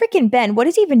 And then freaking Ben, what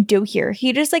does he even do here?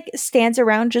 He just like stands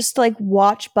around just to like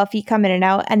watch Buffy come in and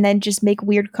out and then just make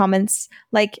weird comments.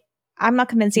 Like, I'm not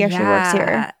convinced he actually works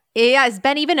here. Yeah, is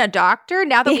Ben even a doctor?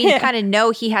 Now that we kind of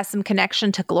know he has some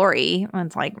connection to Glory.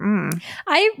 It's like,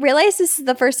 I realized this is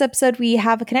the first episode we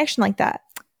have a connection like that.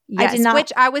 Yes, I did not.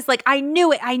 Which I was like, I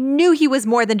knew it. I knew he was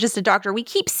more than just a doctor. We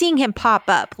keep seeing him pop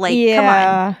up. Like,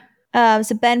 come on.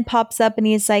 So Ben pops up and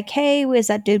he's like, hey, was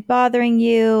that dude bothering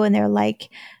you? And they're like,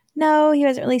 no, he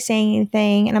wasn't really saying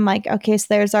anything. And I'm like, okay, so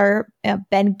there's our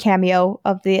Ben cameo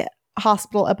of the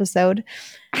hospital episode.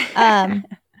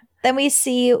 Then we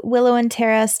see Willow and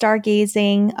Tara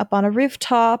stargazing up on a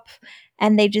rooftop,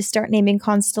 and they just start naming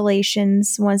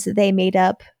constellations, ones that they made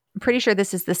up. I'm pretty sure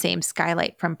this is the same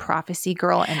skylight from Prophecy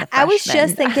Girl and the Freshman. I was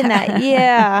just thinking that.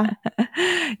 Yeah.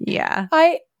 Yeah.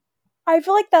 I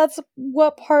feel like that's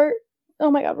what part,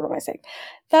 oh my God, what am I saying?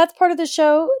 That's part of the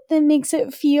show that makes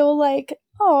it feel like,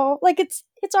 oh, like it's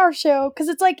our show. Because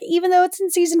it's like, even though it's in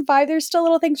season 5, there's still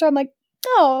little things where I'm like,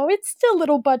 oh, it's still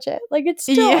little budget. Like, it's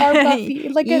still our Buffy.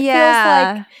 Like, it feels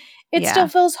like it still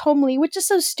feels homely, which is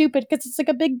so stupid because it's like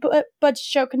a big budget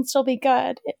show can still be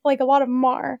good. Like, a lot of them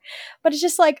are. But it's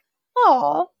just like,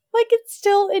 oh, like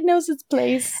it knows its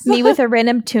place. Me with a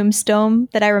random tombstone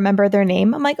that I remember their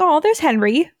name. I'm like, oh, there's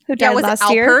Henry, who died last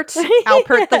year.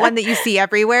 Alpert, the one that you see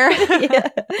everywhere.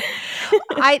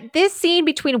 This scene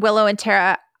between Willow and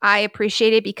Tara, I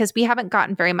appreciate it because we haven't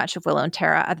gotten very much of Willow and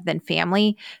Tara other than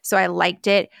family. So I liked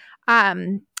it.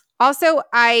 Also,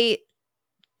 I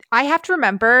have to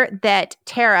remember that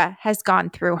Tara has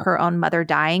gone through her own mother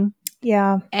dying.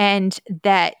 Yeah. And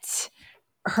that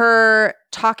her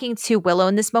talking to Willow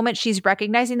in this moment, she's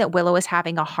recognizing that Willow is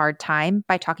having a hard time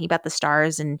by talking about the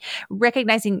stars and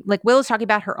recognizing, like, Willow's talking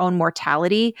about her own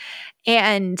mortality.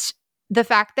 And the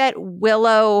fact that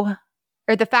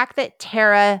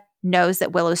Tara knows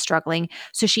that Willow's struggling,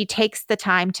 so she takes the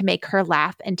time to make her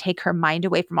laugh and take her mind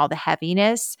away from all the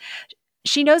heaviness.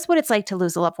 She knows what it's like to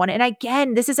lose a loved one. And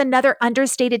again, this is another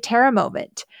understated Tara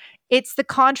moment. It's the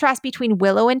contrast between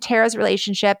Willow and Tara's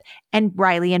relationship and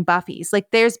Riley and Buffy's.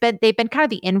 Like, they've been kind of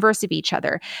the inverse of each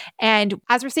other. And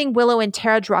as we're seeing Willow and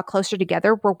Tara draw closer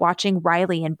together, we're watching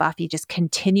Riley and Buffy just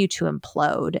continue to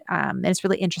implode. And it's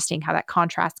really interesting how that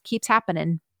contrast keeps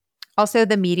happening. Also,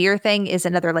 the meteor thing is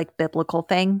another like biblical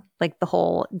thing, like the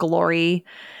whole Glory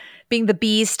being the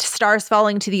beast, stars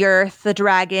falling to the earth, the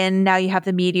dragon. Now you have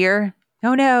the meteor.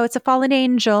 Oh no, it's a fallen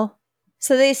angel.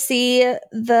 So they see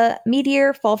the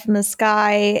meteor fall from the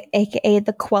sky, aka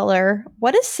the Queller.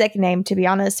 What a sick name, to be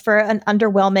honest, for an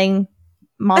underwhelming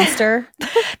monster.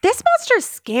 This monster's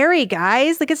scary,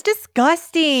 guys. Like, it's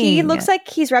disgusting. He looks like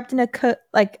he's wrapped in a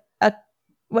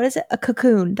what is it? A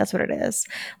cocoon. That's what it is.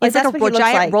 Like, that's like a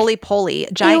giant roly-poly,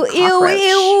 giant cockroach.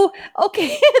 Ew. Okay,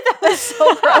 that was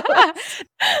so gross.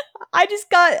 I just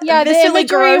got the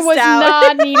imagery was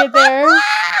not needed there.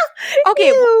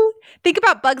 Okay, think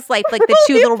about Bug's Life, like the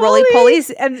two little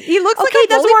roly-polies, and he looks like a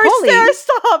that's roly-poly. Worse.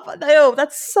 Stop. No,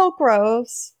 that's so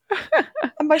gross.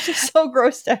 I'm actually so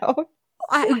grossed out.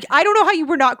 I don't know how you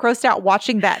were not grossed out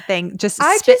watching that thing just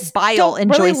spit bile in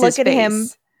really Joyce's face. Him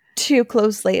too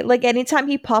closely. Like, anytime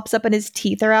he pops up and his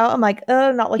teeth are out, I'm like,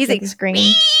 oh, not looking at the screen.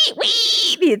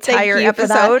 The entire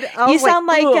episode. You sound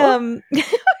like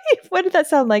what did that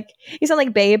sound like? You sound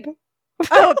like Babe.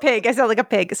 Oh, a pig. I sound like a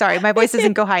pig. Sorry, my voice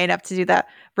doesn't go high enough to do that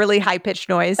really high-pitched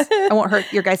noise. I won't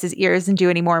hurt your guys' ears and do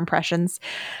any more impressions.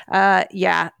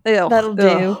 Yeah. Ew. That'll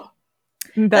do.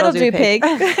 That'll do, pig.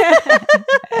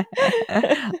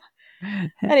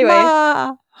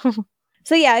 Anyway.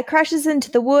 So yeah, it crashes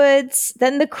into the woods.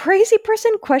 Then the crazy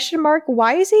person, ?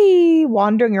 Why is he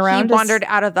wandering around? He wandered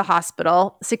out of the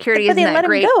hospital. Security isn't that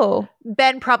great. Him go.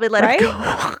 Ben probably let him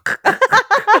go.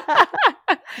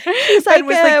 He's like,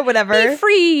 whatever. Be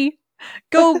free.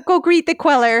 Go greet the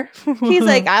Queller. He's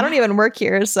like, I don't even work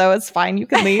here, so it's fine. You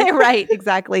can leave. Right,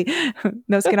 exactly.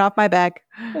 No skin off my back.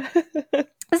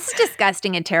 This is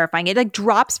disgusting and terrifying. It like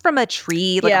drops from a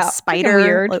tree like a spider.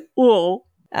 Weird. Like, whoa.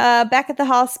 Back at the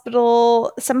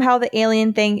hospital, somehow the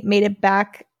alien thing made it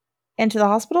back into the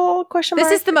hospital? ?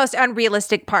 This is the most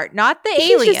unrealistic part, not the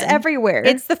alien. He's just everywhere.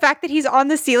 It's the fact that he's on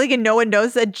the ceiling and no one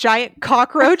knows a giant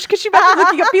cockroach. Because you might be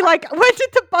looking up, be like, when did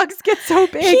the bugs get so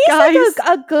big, he's guys?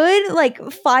 Like a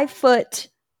good 5 foot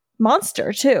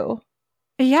monster too.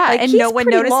 Yeah, and no one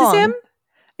notices him.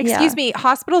 Excuse me,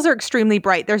 hospitals are extremely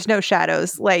bright. There's no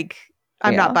shadows. Like,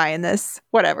 I'm not buying this.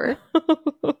 Whatever.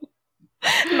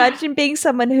 Imagine being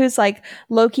someone who's like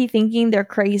low-key thinking they're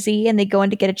crazy and they go in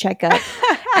to get a checkup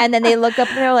and then they look up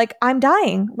and they're like, I'm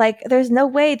dying. Like, there's no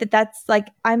way that's like,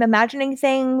 I'm imagining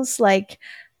things, like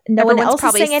no Everyone's one else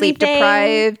probably is saying sleep anything.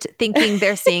 Deprived, thinking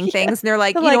they're seeing things. And they're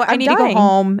like, They're you know like, what? I I'm need to go dying.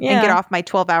 home and get off my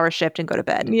 12-hour shift and go to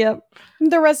bed. Yep.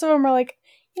 The rest of them are like,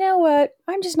 you know what?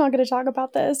 I'm just not going to talk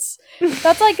about this.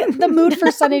 That's like the mood for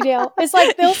Sunnydale. It's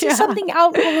like they'll see something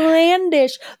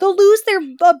outlandish. They'll lose their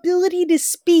ability to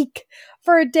speak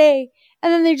for a day.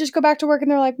 And then they just go back to work and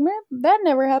they're like, that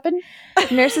never happened.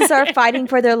 Nurses are fighting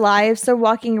for their lives. They're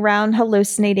walking around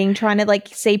hallucinating, trying to like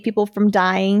save people from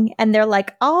dying. And they're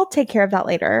like, I'll take care of that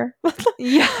later.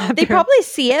 Yeah. They probably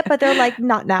see it, but they're like,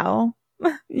 not now.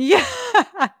 Yeah.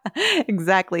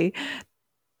 Exactly.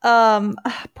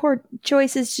 Poor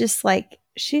Joyce is just like,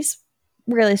 she's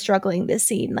really struggling this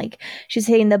scene. Like, she's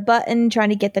hitting the button, trying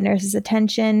to get the nurse's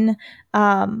attention,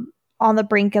 on the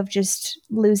brink of just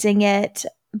losing it.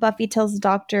 Buffy tells the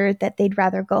doctor that they'd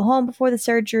rather go home before the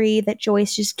surgery, that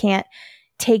Joyce just can't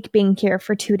take being here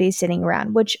for 2 days sitting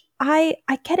around, which I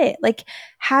get it. Like,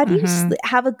 how do you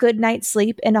have a good night's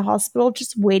sleep in a hospital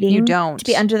just waiting to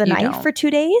be under the knife for 2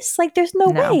 days? Like, there's no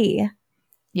way.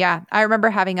 Yeah. I remember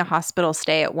having a hospital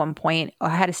stay at one point. I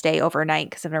had to stay overnight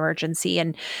because of an emergency.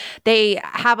 And they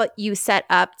have you set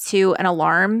up to an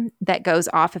alarm that goes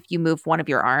off if you move one of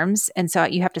your arms. And so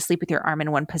you have to sleep with your arm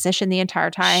in one position the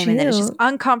entire time. And then it's just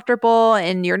uncomfortable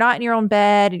and you're not in your own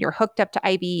bed and you're hooked up to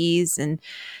IVs. And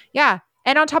yeah.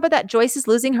 And on top of that, Joyce is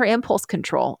losing her impulse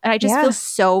control. And I just feel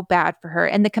so bad for her.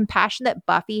 And the compassion that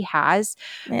Buffy has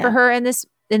for her in this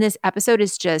episode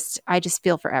is just, I just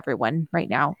feel for everyone right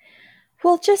now.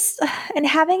 Well, just, and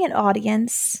having an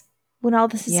audience when all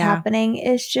this is happening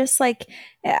is just like,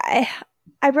 I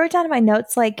wrote down in my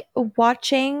notes, like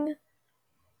watching,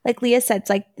 like Leah said, it's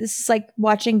like, this is like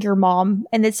watching your mom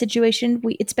in this situation.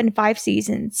 It's been 5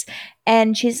 seasons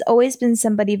and she's always been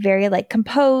somebody very like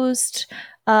composed,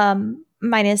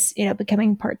 minus,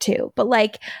 becoming part 2, but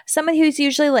like somebody who's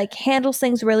usually like handles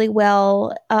things really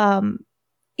well,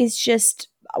 is just,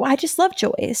 I just love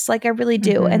Joyce. Like I really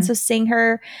do. And so seeing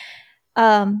her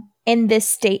in this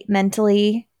state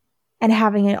mentally and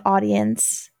having an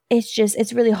audience,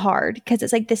 it's really hard because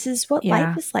it's like, this is what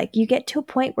life is like. You get to a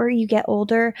point where you get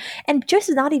older and just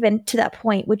not even to that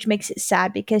point, which makes it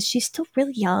sad because she's still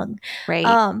really young. Right.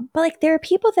 But like there are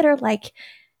people that are like,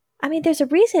 I mean, there's a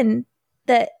reason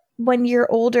that when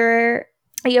you're older,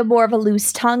 you have more of a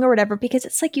loose tongue or whatever, because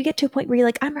it's like you get to a point where you're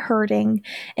like, I'm hurting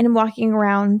and I'm walking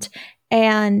around.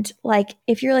 And like,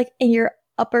 if you're like in your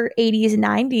upper 80s and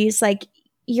 90s, like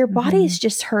your body is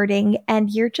just hurting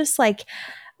and you're just like,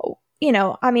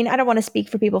 I mean, I don't want to speak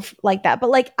for people like that,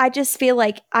 but like, I just feel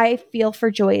like I feel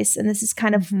for Joyce and this is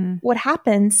kind of what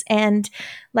happens. And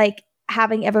like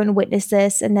having everyone witness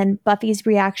this and then Buffy's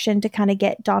reaction to kind of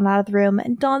get Dawn out of the room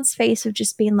and Dawn's face of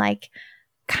just being like,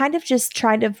 kind of just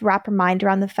trying to wrap her mind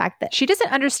around the fact that she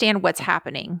doesn't understand what's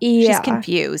happening. She's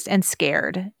confused and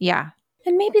scared. Yeah.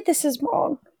 And maybe this is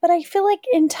wrong, but I feel like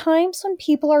in times when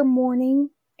people are mourning,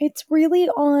 it's really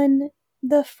on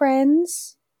the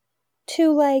friends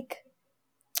to like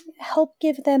help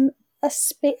give them a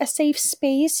safe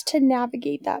space to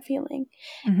navigate that feeling.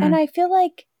 And I feel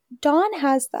like Dawn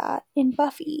has that in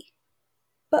Buffy,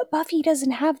 but Buffy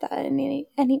doesn't have that in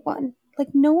anyone. Like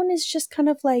no one is just kind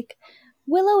of like,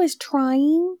 Willow is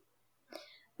trying,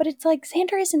 but it's like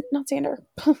not Xander.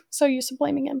 So used to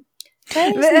blaming him.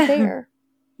 Riley isn't there.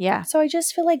 Yeah. So I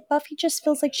just feel like Buffy just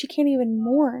feels like she can't even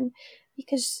mourn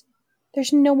because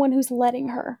there's no one who's letting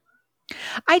her.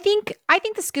 I think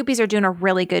the Scoopies are doing a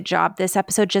really good job this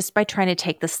episode just by trying to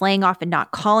take the slang off and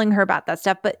not calling her about that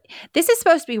stuff. But this is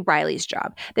supposed to be Riley's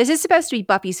job. This is supposed to be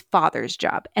Buffy's father's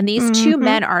job. And these two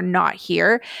men are not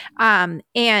here.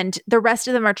 And the rest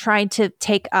of them are trying to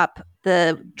take up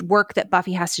the work that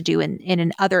Buffy has to do in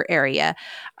an other area.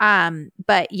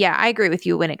 But yeah, I agree with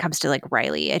you when it comes to like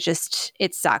Riley.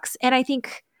 It sucks. And I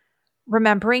think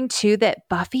remembering too that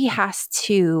Buffy has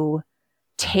to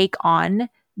take on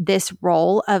this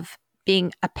role of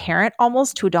being a parent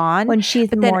almost to Dawn when she's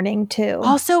mourning too.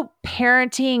 Also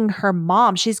parenting her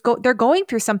mom. They're going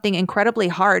through something incredibly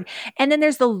hard. And then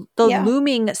there's the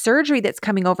looming surgery that's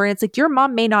coming over. And it's like, your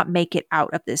mom may not make it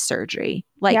out of this surgery.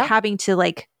 Like having to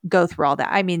like go through all that.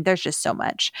 I mean, there's just so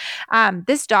much.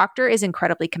 This doctor is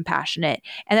incredibly compassionate.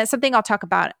 And that's something I'll talk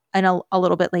about in a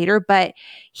little bit later, but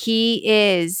he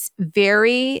is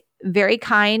very, very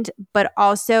kind, but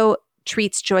also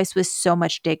treats Joyce with so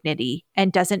much dignity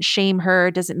and doesn't shame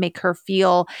her, doesn't make her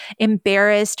feel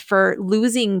embarrassed for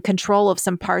losing control of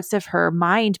some parts of her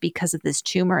mind because of this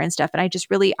tumor and stuff. And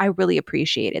I really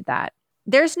appreciated that.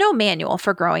 There's no manual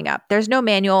for growing up. There's no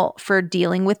manual for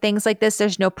dealing with things like this.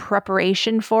 There's no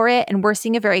preparation for it. And we're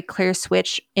seeing a very clear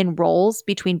switch in roles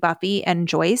between Buffy and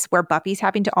Joyce, where Buffy's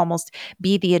having to almost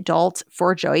be the adult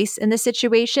for Joyce in this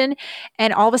situation.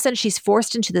 And all of a sudden she's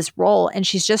forced into this role and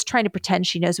she's just trying to pretend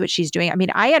she knows what she's doing. I mean,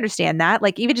 I understand that.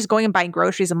 Like, even just going and buying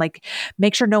groceries, I'm like,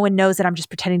 make sure no one knows that I'm just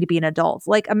pretending to be an adult.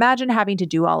 Like, imagine having to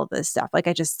do all of this stuff. Like,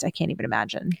 I can't even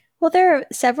imagine. Well, there are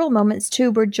several moments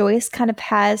too where Joyce kind of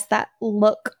has that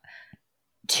look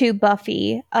to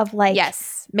Buffy of like,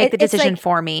 yes, make the decision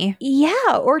for me.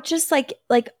 Yeah, or just like,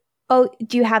 oh,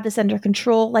 do you have this under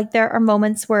control? Like, there are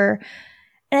moments where,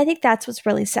 and I think that's what's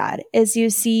really sad, is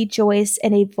you see Joyce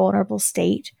in a vulnerable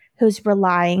state who's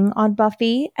relying on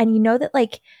Buffy, and you know that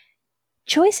like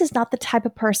Joyce is not the type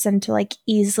of person to like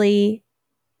easily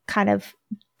kind of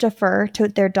defer to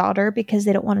their daughter because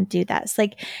they don't want to do that. It's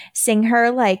like seeing her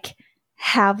like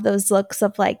have those looks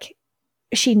of like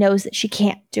she knows that she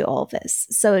can't do all of this,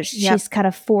 so she's kind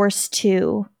of forced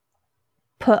to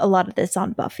put a lot of this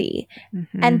on Buffy.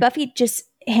 And Buffy just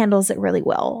handles it really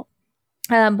well.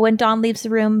 When Dawn leaves the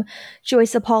room,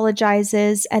 Joyce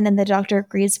apologizes, and then the doctor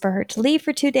agrees for her to leave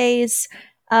for 2 days.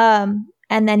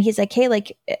 And then he's like, hey,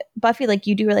 like, Buffy, like,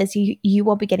 you do realize you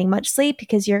won't be getting much sleep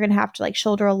because you're going to have to, like,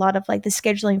 shoulder a lot of, like, the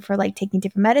scheduling for, like, taking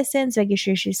different medicines, making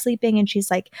sure she's sleeping. And she's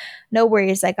like, no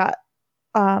worries.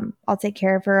 I'll take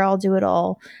care of her. I'll do it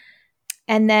all.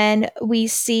 And then we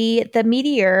see the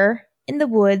meteor in the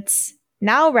woods.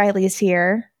 Now Riley's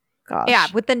here. Gosh. Yeah,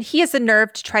 but then he has the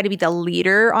nerve to try to be the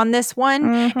leader on this one.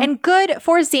 And good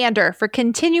for Xander for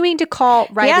continuing to call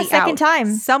Riley out. Second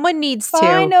time. Someone needs to.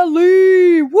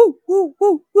 Finally! Woo, woo,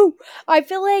 woo, woo. I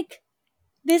feel like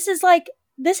this is like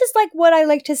what I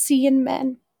like to see in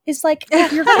men. It's like,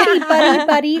 if you're going to be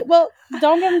buddy, well,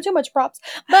 don't give them too much props.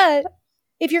 But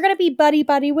if you're going to be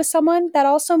buddy with someone, that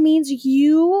also means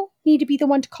you need to be the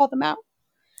one to call them out.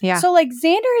 Yeah. So, like,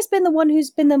 Xander has been the one who's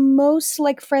been the most,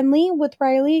 like, friendly with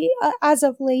Riley as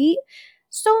of late.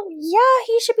 So, yeah,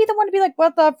 he should be the one to be like,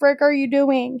 what the frick are you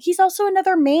doing? He's also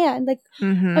another man. Like,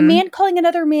 a man calling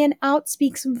another man out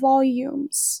speaks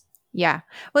volumes. Yeah.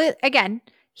 Well, again,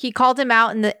 he called him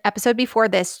out in the episode before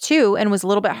this, too, and was a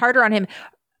little bit harder on him.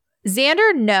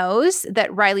 Xander knows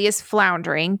that Riley is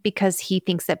floundering because he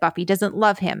thinks that Buffy doesn't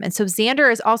love him. And so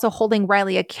Xander is also holding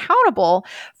Riley accountable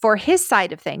for his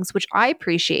side of things, which I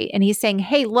appreciate. And he's saying,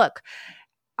 hey, look,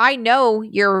 I know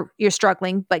you're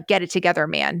struggling, but get it together,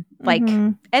 man. Like,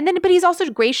 but he's also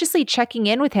graciously checking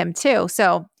in with him too.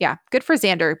 So yeah, good for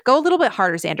Xander. Go a little bit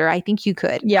harder, Xander. I think you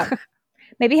could. Yeah.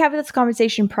 Maybe have this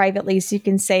conversation privately so you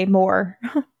can say more.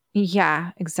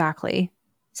 Yeah, exactly.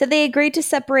 So they agreed to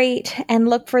separate and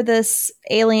look for this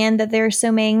alien that they're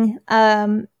assuming.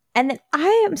 And then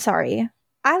I am sorry.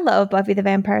 I love Buffy the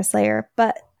Vampire Slayer,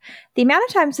 but the amount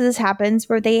of times this happens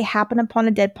where they happen upon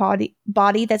a dead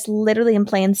body that's literally in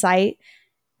plain sight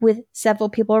with several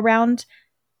people around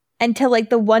until like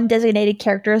the one designated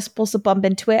character is supposed to bump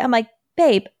into it. I'm like,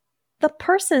 babe, the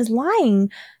person is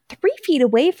lying 3 feet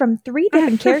away from 3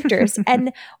 different characters.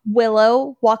 And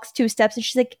Willow walks 2 steps and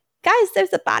she's like, guys,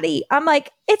 there's a body. I'm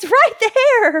like, it's right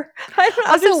there. I don't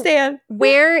understand.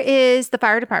 Where is the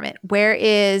fire department? Where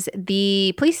is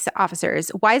the police officers?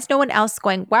 Why is no one else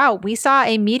going, wow, we saw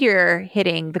a meteor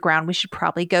hitting the ground. We should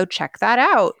probably go check that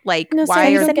out. Like, no,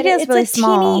 why are it's really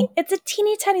small? It's a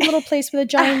teeny tiny little place with a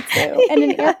giant zoo and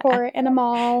an airport and a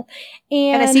mall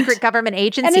and a secret government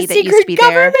agency and a that secret used to be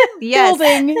there.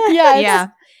 Building. Yeah.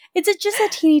 It's just a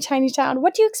teeny tiny town.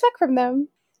 What do you expect from them?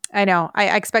 I know.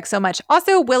 I expect so much.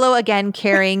 Also, Willow, again,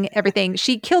 carrying everything.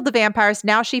 She killed the vampires.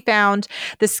 Now she found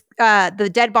this the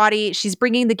dead body. She's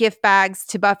bringing the gift bags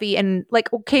to Buffy and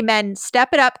like, okay, men,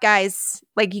 step it up, guys.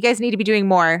 Like, you guys need to be doing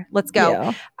more. Let's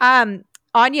go. Yeah.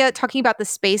 Anya talking about the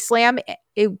space lamb,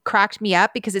 it cracked me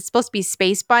up because it's supposed to be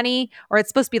Space Bunny or it's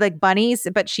supposed to be like bunnies,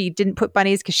 but she didn't put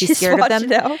bunnies because she's scared of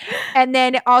them. And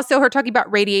then also her talking about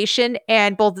radiation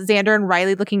and both Xander and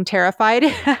Riley looking terrified.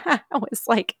 I was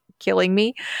like, killing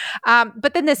me.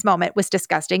 But then this moment was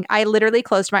disgusting. I literally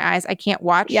closed my eyes. I can't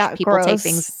watch people take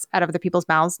things out of other people's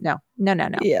mouths. No.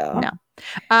 Yeah.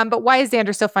 No. But why is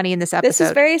Xander so funny in this episode? This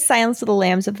is very Silence of the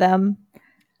Lambs of them.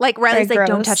 Like Riley's like,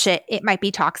 don't touch it. It might be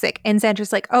toxic. And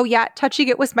Xander's like, oh yeah, touching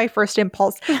it was my first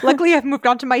impulse. Luckily, I've moved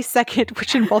on to my second,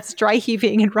 which involves dry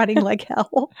heaving and running like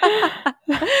hell.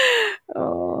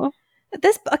 Oh.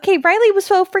 Riley was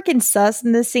so freaking sus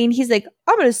in this scene. He's like,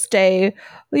 I'm gonna stay,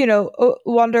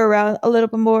 wander around a little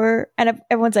bit more, and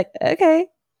everyone's like, okay.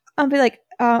 I'll be like,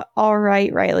 all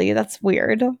right, Riley, that's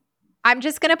weird. I'm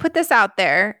just going to put this out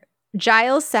there.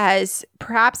 Giles says,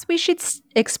 perhaps we should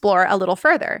explore a little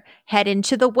further, head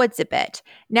into the woods a bit.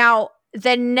 Now,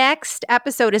 the next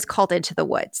episode is called Into the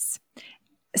Woods.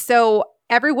 So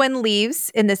everyone leaves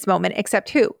in this moment except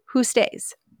who? Who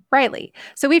stays? Riley.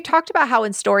 So we've talked about how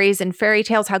in stories and fairy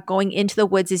tales, how going into the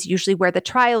woods is usually where the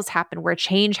trials happen, where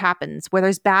change happens, where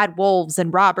there's bad wolves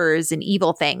and robbers and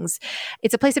evil things.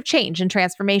 It's a place of change and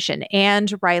transformation.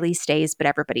 And Riley stays, but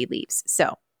everybody leaves.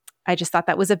 So I just thought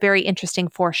that was a very interesting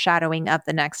foreshadowing of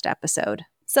the next episode.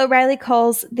 So Riley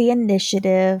calls the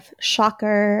initiative.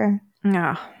 Shocker.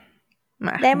 Oh.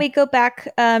 Then we go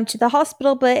back to the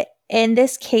hospital, but in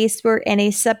this case, we're in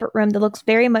a separate room that looks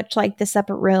very much like the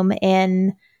separate room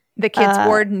in the kids'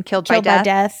 ward and killed by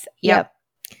death. Yep.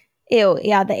 Ew.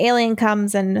 Yeah, the alien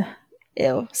comes and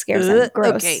scares them.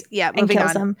 Gross. Okay. Yeah, and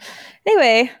kills them.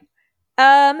 Anyway,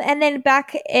 and then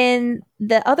back in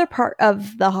the other part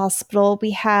of the hospital,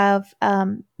 we have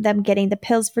them getting the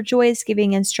pills for Joyce,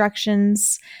 giving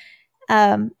instructions,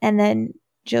 and then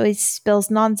Joyce spills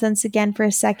nonsense again for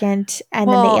a second, and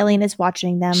then the alien is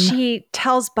watching them. She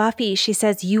tells Buffy, she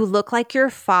says, "You look like your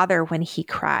father when he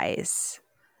cries."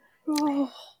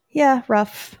 Oh. Yeah,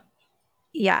 rough.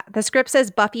 Yeah, the script says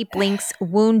Buffy blinks,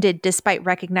 wounded, despite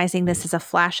recognizing this as a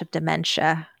flash of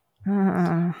dementia.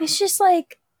 It's just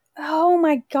like, oh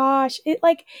my gosh.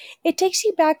 It takes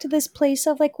you back to this place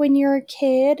of like when you're a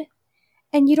kid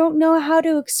and you don't know how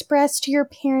to express to your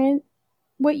parent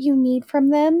what you need from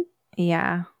them.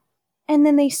 Yeah. And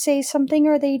then they say something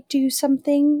or they do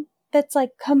something that's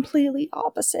like completely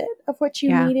opposite of what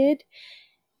you needed.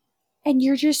 And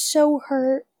you're just so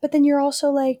hurt. But then you're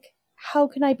also like, how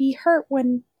can I be hurt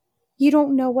when you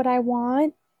don't know what I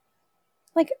want?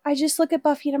 Like, I just look at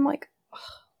Buffy and I'm like,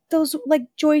 those, like,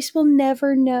 Joyce will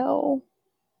never know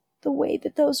the way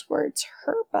that those words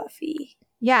hurt Buffy.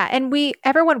 Yeah, and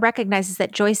everyone recognizes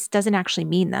that Joyce doesn't actually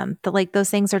mean them. That like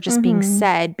those things are just being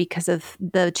said because of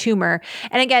the tumor.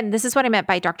 And again, this is what I meant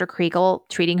by Dr. Kriegel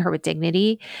treating her with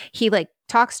dignity. He like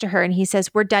talks to her and he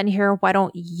says, "We're done here. Why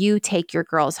don't you take your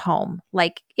girls home?"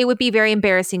 Like it would be very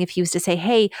embarrassing if he was to say,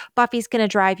 "Hey, Buffy's going to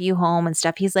drive you home" and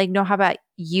stuff. He's like, "No, how about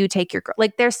you take your girl?"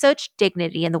 Like there's such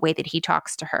dignity in the way that he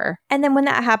talks to her. And then when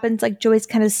that happens, like Joyce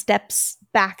kind of steps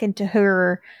back into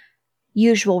her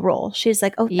usual role. She's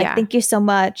like, like, thank you so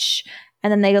much.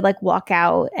 And then they like walk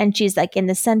out and she's like in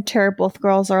the center. Both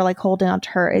girls are like holding on to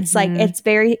her. It's like, it's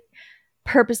very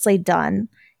purposely done.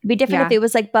 It'd be different if it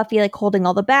was like Buffy like holding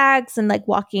all the bags and like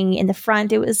walking in the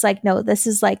front. It was like, no, this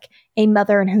is like a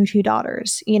mother and her two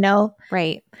daughters, you know?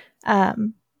 Right.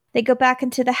 They go back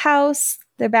into the house.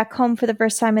 They're back home for the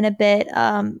first time in a bit.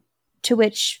 To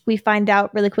which we find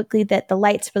out really quickly that the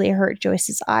lights really hurt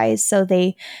Joyce's eyes. So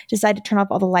they decide to turn off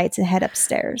all the lights and head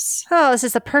upstairs. Oh, this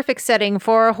is the perfect setting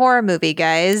for a horror movie,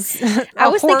 guys. I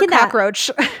was thinking cockroach.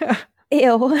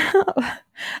 Ew.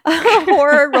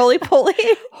 Horror roly-poly.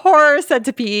 Horror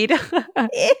centipede. In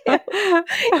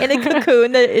a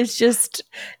cocoon that is just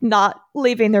not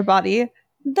leaving their body.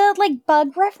 The like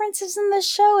bug references in this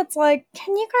show, it's like,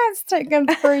 can you guys take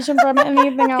inspiration from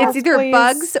anything else? It's either please?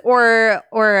 bugs or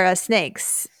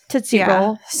snakes. Tootsie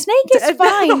Roll. Snake is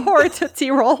fine. Or Tootsie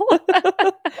Roll.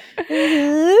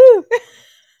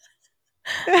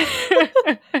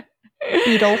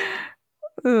 Beetle.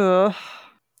 Ugh.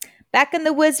 Back in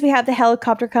the woods, we have the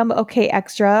helicopter come. Okay,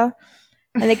 extra.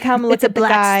 And they come look at the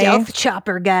guy. It's a black stealth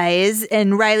chopper, guys.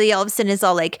 And Riley all of a sudden is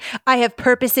all like, "I have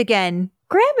purpose again."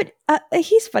 Graham,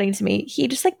 he's funny to me. He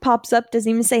just like pops up, doesn't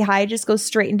even say hi, just goes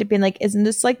straight into being like, "Isn't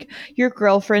this like your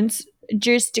girlfriend's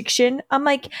jurisdiction?" I'm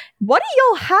like, what do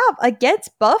y'all have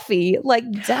against Buffy? Like,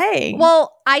 dang.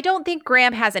 Well, I don't think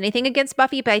Graham has anything against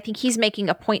Buffy, but I think he's making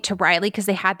a point to Riley because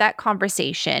they had that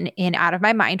conversation in Out of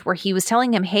My Mind where he was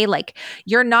telling him, "Hey, like,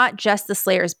 you're not just the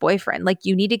Slayer's boyfriend. Like,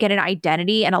 you need to get an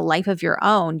identity and a life of your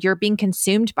own. You're being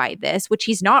consumed by this," which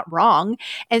he's not wrong.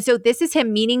 And so this is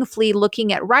him meaningfully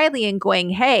looking at Riley and going,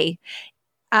 "Hey,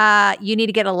 you need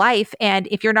to get a life. And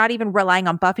if you're not even relying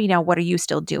on Buffy now, what are you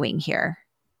still doing here?"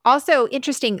 Also,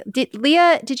 interesting.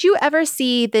 Leah, did you ever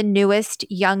see the newest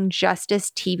Young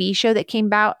Justice TV show that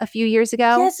came out a few years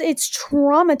ago? Yes, it's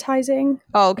traumatizing.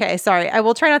 Oh, okay. Sorry. I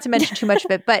will try not to mention too much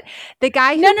of it, but the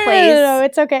guy who plays... No,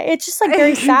 it's okay. It's just like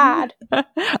very sad.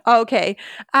 Okay.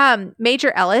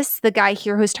 Major Ellis, the guy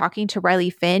here who's talking to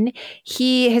Riley Finn,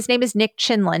 his name is Nick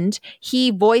Chinland. He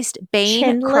voiced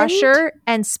Bane, Crusher,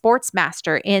 and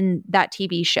Sportsmaster in that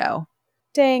TV show.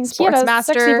 Dang, he had a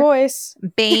sexy voice.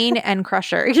 Bane and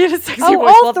Crusher. He had a sexy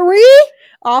voice. All three?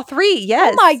 All three,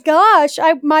 yes. Oh my gosh.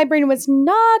 My brain was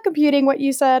not computing what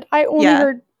you said. I only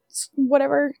heard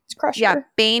whatever. It's Crusher. Yeah,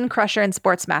 Bane, Crusher, and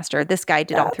Sportsmaster. This guy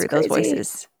did all three of those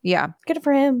voices. Yeah. Good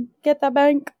for him. Get that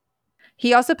bank.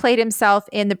 He also played himself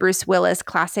in the Bruce Willis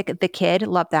classic, The Kid.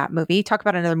 Love that movie. Talk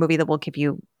about another movie that will give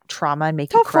you trauma and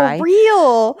make you cry. For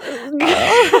real.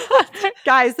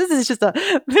 Guys, there's just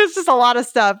a lot of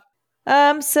stuff.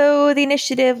 So the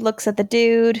initiative looks at the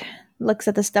dude, looks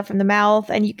at the stuff from the mouth,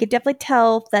 and you could definitely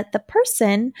tell that the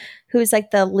person who's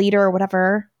like the leader or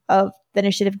whatever of the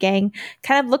initiative gang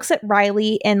kind of looks at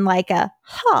Riley in like a,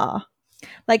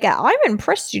 I'm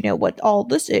impressed you know what all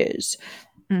this is.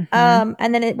 Mm-hmm.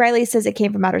 And then Riley says it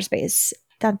came from outer space.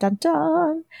 Dun, dun, dun.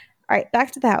 All right,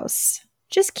 back to the house.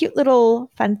 Just cute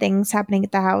little fun things happening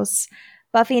at the house.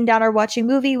 Buffy and Dawn are watching a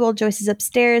movie while Joyce is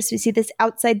upstairs. We see this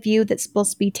outside view that's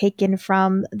supposed to be taken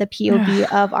from the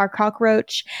POV of our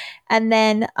cockroach. And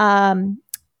then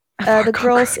the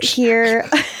girls hear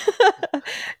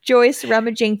Joyce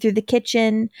rummaging through the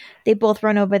kitchen. They both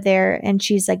run over there, and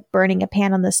she's like burning a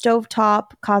pan on the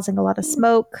stovetop, causing a lot of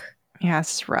smoke. Yeah,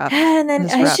 it's rough. And then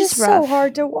it's just rough. So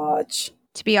hard to watch.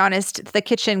 To be honest, the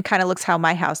kitchen kind of looks how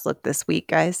my house looked this week,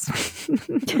 guys.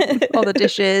 All the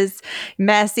dishes,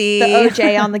 messy. The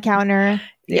OJ on the counter.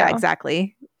 Yeah,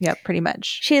 exactly. Yeah, pretty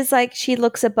much. She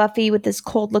looks at Buffy with this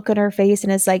cold look on her face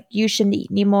and is like, you shouldn't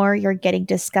eat anymore. You're getting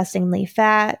disgustingly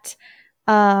fat.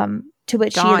 To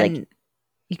which Dawn,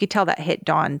 you could tell that hit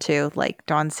Dawn too. Like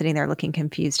Dawn sitting there looking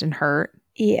confused and hurt.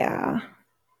 Yeah.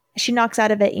 She knocks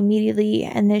out of it immediately,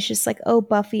 and it's just like, oh,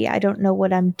 Buffy, I don't know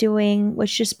what I'm doing,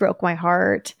 which just broke my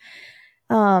heart.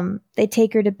 They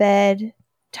take her to bed,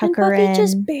 tuck her in. Buffy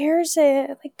just bears it.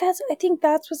 I think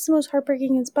that's what's the most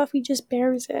heartbreaking is Buffy just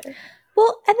bears it.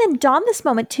 Well, and then Dawn this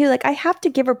moment too, like I have to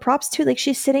give her props too. Like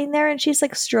she's sitting there and she's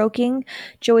like stroking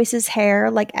Joyce's hair,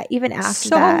 like even after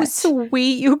that. So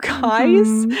sweet, you guys.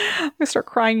 Mm-hmm. I'm gonna start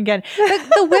crying again.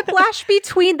 The whiplash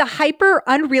between the hyper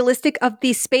unrealistic of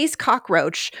the space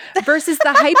cockroach versus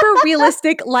the hyper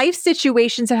realistic life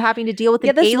situations of having to deal with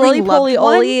an alien loved one.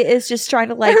 Oli is just trying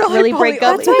to like really break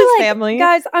up with his family.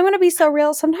 Guys, I'm gonna be so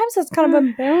real. Sometimes it's kind of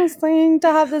embarrassing to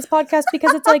have this podcast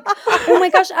because it's like, oh my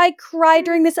gosh, I cried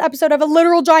during this episode of a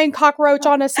literal giant cockroach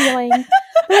on a ceiling.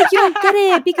 Like, you don't get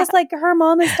it because like her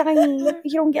mom is dying.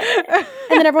 You don't get it.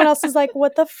 And then everyone else is like,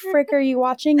 what the frick are you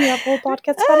watching? You have a whole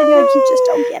podcast about it and you're like, you just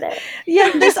don't get it. Yeah,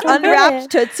 this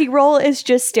unwrapped Tootsie Roll is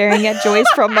just staring at Joyce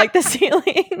from like the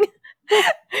ceiling.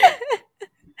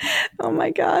 Oh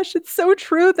my gosh, it's so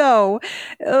true though.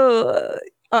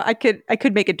 I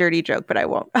could make a dirty joke, but I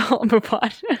won't. I'll move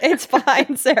on. It's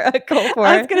fine, Sarah. Go for it.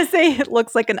 I was going to say it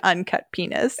looks like an uncut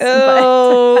penis.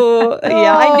 Oh,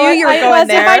 yeah. I knew you were going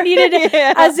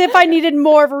there. As if I needed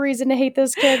more of a reason to hate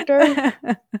this character.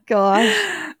 Gosh.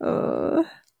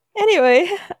 Anyway,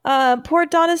 poor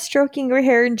Dawn is stroking her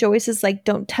hair and Joyce is like,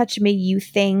 don't touch me, you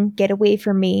thing. Get away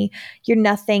from me. You're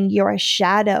nothing. You're a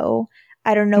shadow.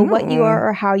 I don't know what you are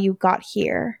or how you got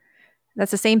here.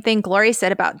 That's the same thing Glory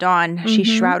said about Dawn. Mm-hmm. She's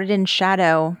shrouded in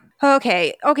shadow.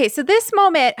 Okay. So this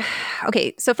moment,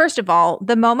 so first of all,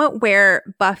 the moment where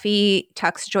Buffy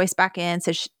tucks Joyce back in,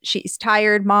 says she's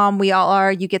tired, Mom, we all are,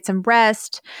 you get some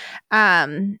rest.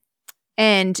 And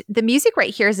the music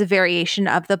right here is a variation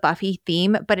of the Buffy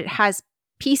theme, but it has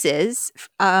pieces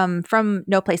from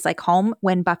No Place Like Home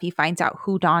when Buffy finds out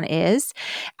who Dawn is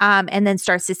and then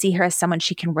starts to see her as someone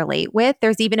she can relate with.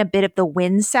 There's even a bit of the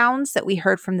wind sounds that we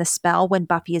heard from the spell when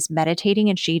Buffy is meditating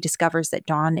and she discovers that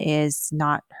Dawn is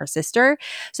not her sister.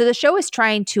 So the show is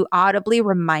trying to audibly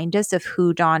remind us of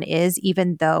who Dawn is,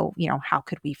 even though, how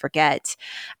could we forget?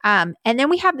 And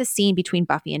then we have the scene between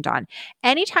Buffy and Dawn.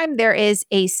 Anytime there is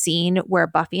a scene where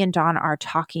Buffy and Dawn are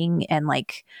talking and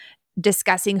like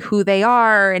discussing who they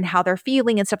are and how they're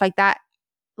feeling and stuff like that,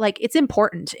 like it's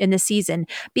important in the season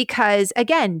because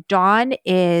again, Dawn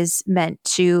is meant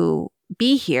to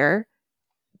be here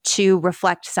to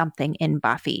reflect something in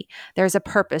Buffy. There's a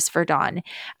purpose for Dawn.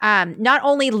 Not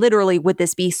only literally would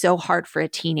this be so hard for a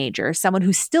teenager, someone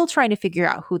who's still trying to figure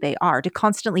out who they are, to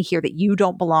constantly hear that you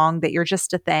don't belong, that you're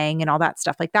just a thing and all that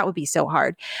stuff, like that would be so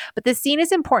hard. But this scene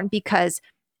is important because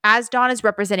as Dawn is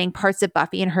representing parts of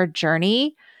Buffy in her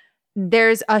journey,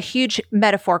 there's a huge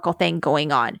metaphorical thing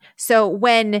going on. So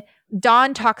when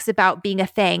Dawn talks about being a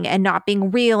thing and not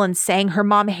being real and saying her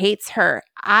mom hates her,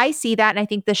 I see that and I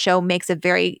think the show makes a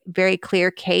very, very clear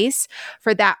case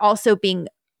for that also being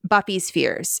Buffy's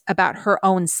fears about her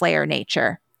own Slayer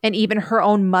nature and even her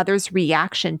own mother's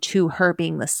reaction to her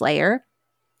being the Slayer.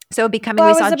 So becoming,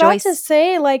 we saw Joyce. I was about to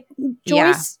say, like,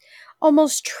 Joyce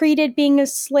almost treated being a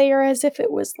Slayer as if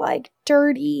it was like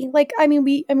dirty. Like,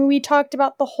 we talked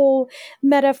about the whole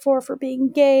metaphor for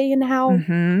being gay and how,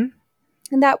 and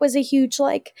that was a huge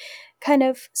like kind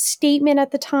of statement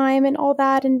at the time and all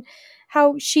that, and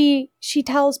how she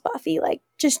tells Buffy, like,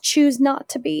 just choose not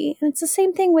to be. And it's the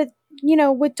same thing with,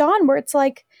 with Dawn, where it's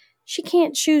like, she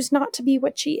can't choose not to be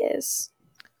what she is.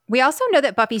 We also know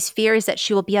that Buffy's fear is that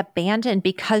she will be abandoned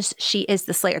because she is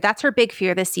the Slayer. That's her big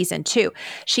fear this season too.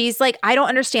 She's like, I don't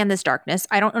understand this darkness.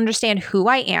 I don't understand who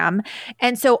I am.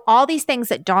 And so all these things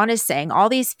that Dawn is saying, all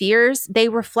these fears, they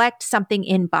reflect something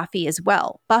in Buffy as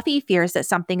well. Buffy fears that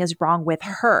something is wrong with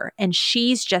her and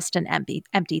she's just an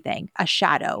empty thing, a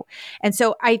shadow. And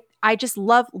so I just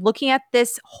love looking at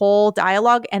this whole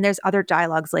dialogue, and there's other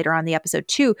dialogues later on in the episode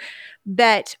too,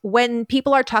 that when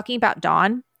people are talking about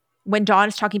Dawn, when Dawn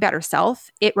is talking about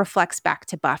herself, it reflects back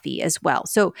to Buffy as well.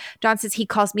 So Dawn says, he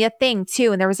calls me a thing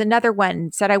too. And there was another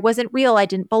one, said I wasn't real. I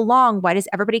didn't belong. Why does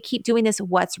everybody keep doing this?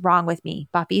 What's wrong with me?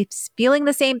 Buffy's feeling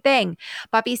the same thing.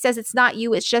 Buffy says, it's not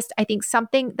you. It's just, I think,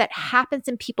 something that happens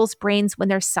in people's brains when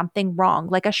there's something wrong,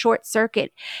 like a short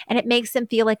circuit. And it makes them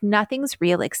feel like nothing's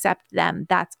real except them.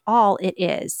 That's all it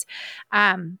is.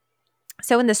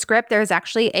 So in the script, there's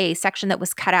actually a section that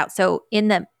was cut out. So in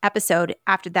the episode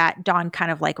after that, Dawn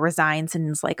kind of like resigns and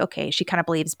is like, okay, she kind of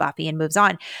believes Buffy and moves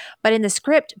on. But in the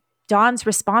script, Dawn's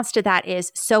response to that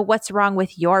is, so what's wrong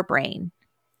with your brain?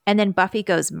 And then Buffy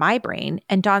goes, my brain.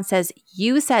 And Dawn says,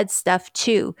 you said stuff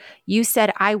too. You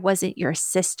said I wasn't your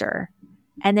sister.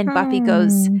 And then Buffy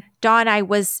goes, Dawn, it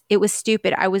was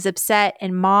stupid. I was upset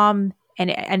and mom,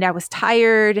 and I was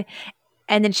tired.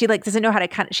 And then she like doesn't know how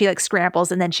to she like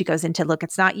scrambles, and then she goes into, look,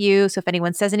 it's not you. So if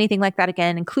anyone says anything like that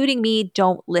again, including me,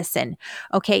 don't listen.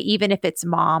 Okay, even if it's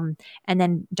mom. And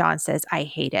then Dawn says, I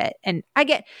hate it. And I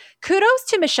get kudos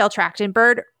to Michelle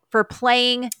Trachtenberg for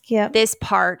playing this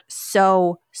part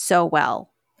so well.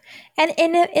 And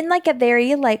in like a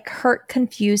very like hurt,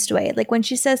 confused way. Like when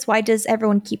she says, why does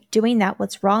everyone keep doing that?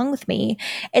 What's wrong with me?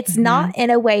 It's not in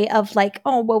a way of like,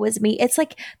 oh, what was me? It's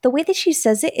like the way that she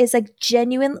says it is like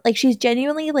genuine, like she's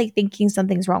genuinely like thinking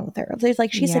something's wrong with her. There's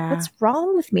like, she's like, what's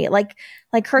wrong with me? Like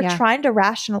her trying to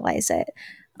rationalize it.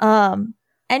 And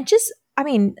just, I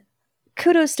mean,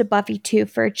 kudos to Buffy too,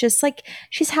 for just like,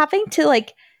 she's having to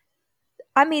like,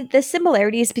 I mean, the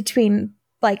similarities between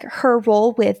like her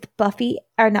role with Buffy,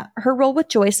 or not her role with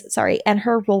Joyce, sorry, and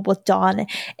her role with Dawn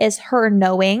is her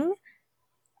knowing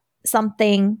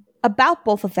something about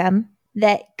both of them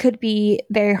that could be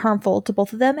very harmful to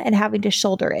both of them and having to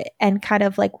shoulder it and kind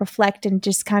of like reflect and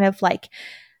just kind of like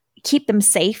keep them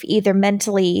safe, either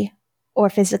mentally or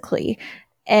physically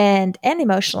and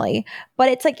emotionally. But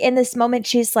it's like in this moment,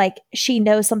 she's like, she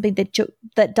knows something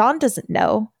that Dawn doesn't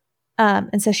know.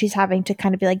 And so she's having to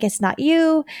kind of be like, it's not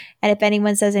you. And if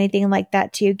anyone says anything like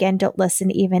that to you, again, don't listen,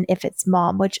 even if it's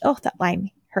mom, which, oh, that line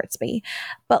hurts me.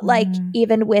 But like,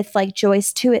 even with like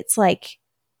Joyce too, it's like,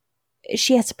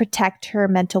 she has to protect her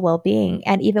mental well-being.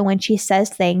 And even when she says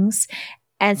things,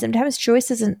 and sometimes Joyce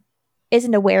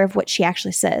isn't aware of what she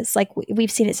actually says. Like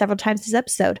we've seen it several times this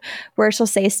episode where she'll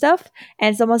say stuff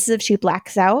and it's almost as if she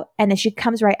blacks out and then she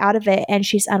comes right out of it and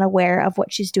she's unaware of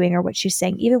what she's doing or what she's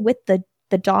saying. Even with the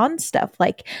Dawn stuff,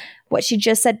 like what she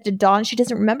just said to Dawn, she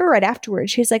doesn't remember right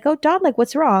afterwards. She's like, oh, Dawn, like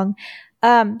what's wrong?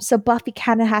 So Buffy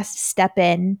kind of has to step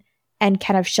in and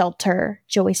kind of shelter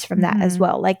Joyce from that as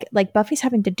well. Like Buffy's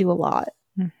having to do a lot.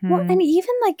 Well, and even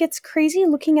like it's crazy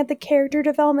looking at the character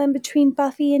development between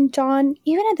Buffy and Dawn,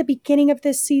 even at the beginning of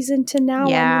this season to now.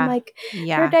 I mean, like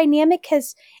their dynamic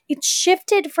it's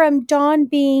shifted from Dawn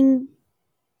being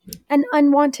an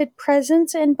unwanted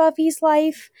presence in Buffy's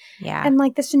life and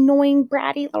like this annoying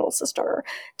bratty little sister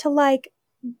to like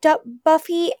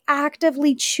Buffy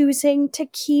actively choosing to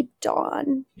keep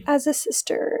Dawn as a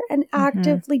sister and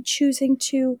actively choosing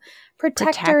to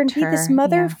protect her and be this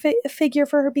mother figure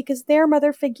for her, because their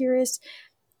mother figure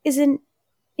isn't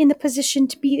in the position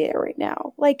to be there right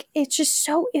now. Like it's just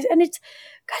so, and it's,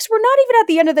 guys, we're not even at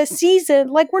the end of the season.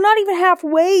 Like we're not even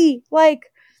halfway.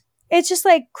 Like it's just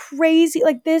like crazy.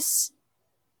 Like this,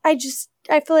 I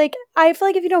feel like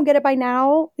if you don't get it by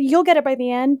now, you'll get it by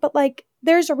the end. But like,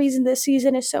 there's a reason this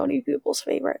season is so many people's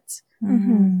favorites.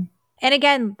 And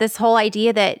again, this whole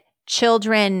idea that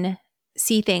children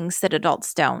see things that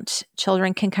adults don't.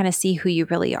 Children can kind of see who you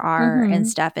really are and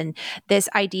stuff. And this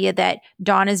idea that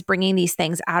Dawn is bringing these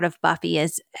things out of Buffy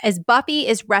as Buffy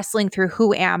is wrestling through,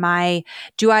 who am I?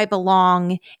 Do I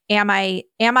belong? Am I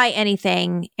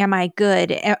anything? Am I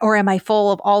good? Or am I full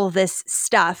of all of this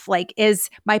stuff? Like, is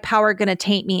my power going to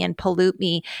taint me and pollute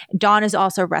me? Dawn is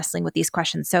also wrestling with these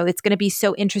questions. So it's going to be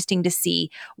so interesting to see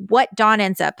what Dawn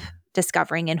ends up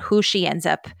discovering and who she ends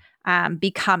up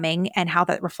becoming, and how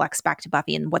that reflects back to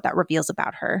Buffy and what that reveals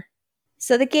about her.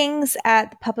 So the gang's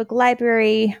at the public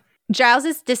library. Giles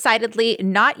is decidedly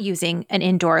not using an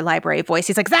indoor library voice.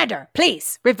 He's like, Xander,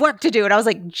 please, we have work to do. And I was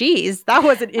like, geez, that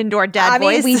was an indoor dad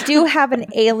voice. I mean, we do have an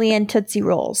alien Tootsie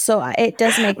Roll, so it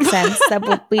does make sense that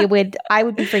I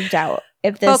would be freaked out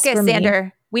if this Focus, were me.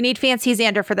 Xander. We need fancy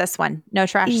Xander for this one. No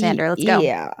trash, Xander. Let's go.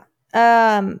 Yeah.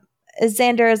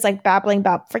 Xander is like babbling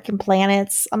about freaking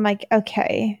planets. I'm like,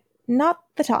 okay, not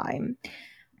the time.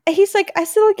 He's like, I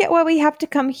still don't get why we have to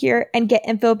come here and get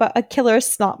info about a killer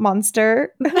snot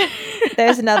monster.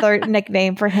 There's another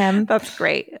nickname for him. That's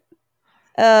great.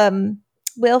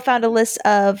 Will found a list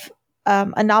of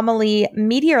anomaly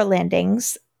meteor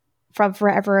landings from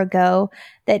forever ago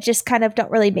that just kind of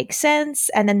don't really make sense.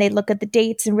 And then they look at the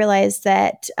dates and realize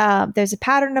that there's a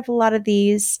pattern of a lot of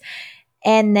these.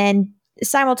 And then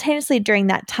simultaneously during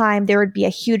that time, there would be a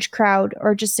huge crowd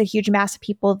or just a huge mass of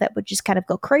people that would just kind of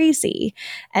go crazy.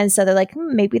 And so they're like,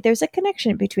 maybe there's a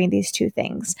connection between these two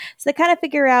things. So they kind of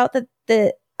figure out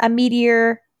that a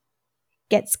meteor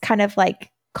gets kind of like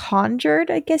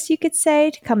conjured, I guess you could say,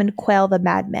 to come and quell the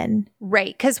madmen.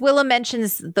 Right, because Willa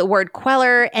mentions the word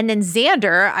queller, and then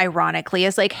Xander, ironically,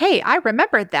 is like, hey, I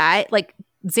remembered that. Like,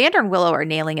 Xander and Willow are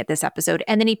nailing it this episode.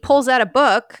 And then he pulls out a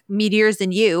book, Meteors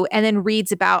and You, and then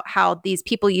reads about how these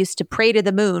people used to pray to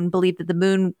the moon, believed that the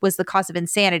moon was the cause of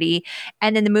insanity.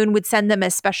 And then the moon would send them a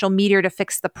special meteor to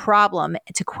fix the problem,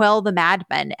 to quell the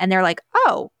madmen. And they're like,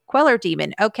 oh, queller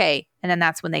demon. Okay. And then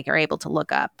that's when they are able to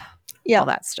look up all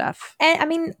that stuff. And I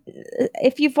mean,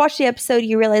 if you've watched the episode,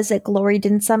 you realize that Glory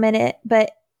didn't summon it,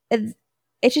 but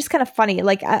it's just kind of funny.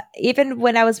 Like, even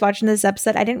when I was watching this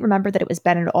episode, I didn't remember that it was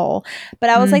Ben at all. But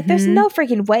I was like, there's no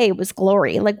freaking way it was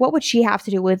Glory. Like, what would she have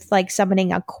to do with, like,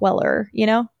 summoning a queller, you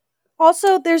know?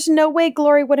 Also, there's no way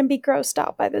Glory wouldn't be grossed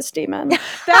out by this demon.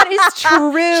 That is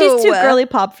true. She's too girly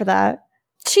pop for that.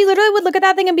 She literally would look at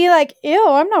that thing and be like, ew,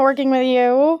 I'm not working with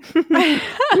you.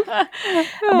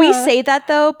 We say that,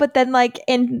 though, but then, like,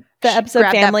 in the episode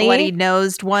Family, that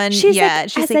bloody-nosed one. She's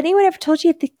like, has anyone ever told you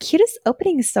you have the cutest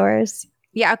opening sores?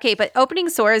 Yeah, okay, but opening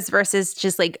sores versus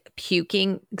just like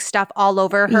puking stuff all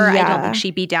over her, I don't think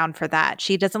she'd be down for that.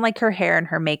 She doesn't like her hair and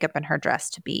her makeup and her dress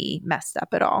to be messed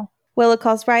up at all. Willow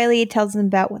calls Riley, tells them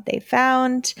about what they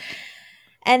found.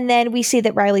 And then we see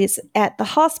that Riley's at the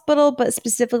hospital, but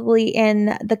specifically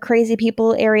in the crazy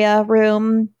people area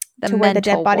room to where the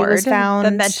dead body was found.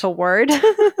 The mental ward.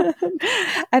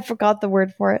 I forgot the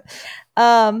word for it.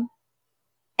 And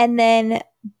then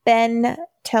Ben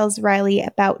tells Riley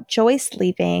about Joyce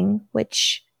leaving,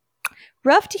 which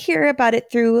rough to hear about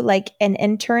it through like an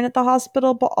intern at the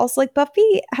hospital, but also like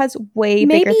Buffy has way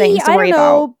bigger things to worry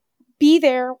about. Be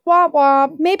there. Womp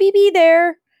womp. Maybe be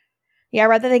there. Yeah,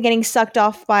 rather than getting sucked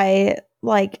off by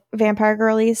like vampire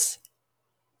girlies.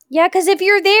 Yeah, because if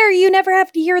you're there, you never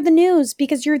have to hear the news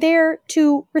because you're there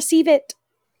to receive it.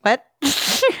 What?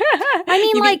 I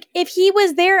mean, like, if he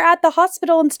was there at the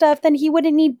hospital and stuff, then he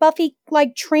wouldn't need Buffy,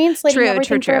 like, translating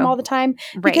everything for him all the time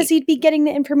because he'd be getting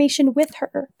the information with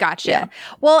her. Gotcha. Yeah.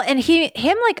 Well, and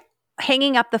him, like,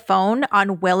 hanging up the phone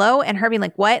on Willow and her being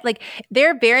like, what? Like,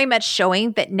 they're very much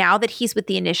showing that now that he's with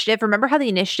the initiative, remember how the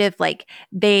initiative, like,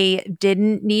 they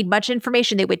didn't need much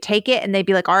information. They would take it and they'd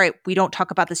be like, all right, we don't talk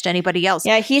about this to anybody else.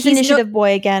 Yeah, he's initiative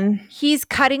boy again. He's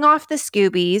cutting off the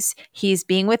Scoobies. He's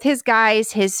being with his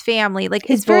guys, his family. Like,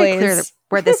 his it's very clear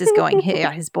where this is going.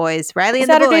 Yeah, his boys. Riley and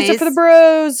Saturdays the boys. are for the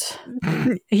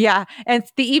bros. Yeah, and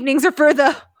the evenings are for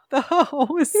the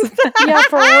hoes. Yeah,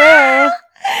 for real.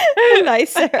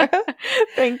 Nice, Sarah.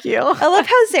 Thank you. I love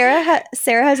how Sarah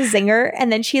has a zinger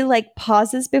and then she like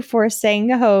pauses before saying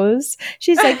hose.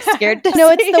 She's like scared to No,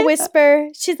 it's the whisper.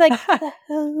 She's like,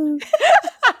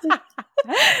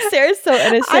 Sarah's so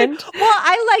innocent.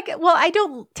 I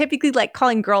don't typically like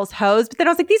calling girls hoes, but then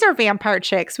I was like, these are vampire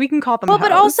chicks. We can call them hoes.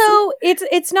 But also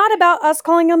it's not about us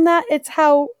calling them that. It's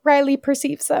how Riley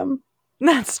perceives them.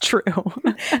 That's true.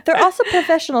 They're also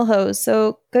professional hoes,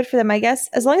 so good for them, I guess.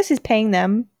 As long as he's paying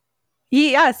them.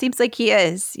 Yeah, seems like he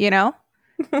is, you know?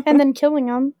 And then killing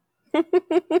them.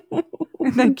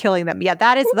 And then killing them. Yeah,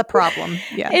 that is the problem.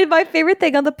 Yeah. And my favorite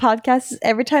thing on the podcast is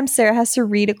every time Sarah has to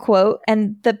read a quote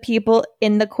and the people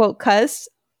in the quote cuss,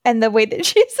 and the way that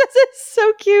she says it's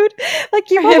so cute. Like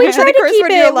we try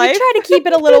to keep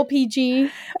it a little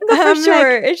PG. No, for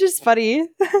sure. It's just funny.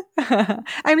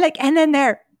 I'm like, and then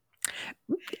they're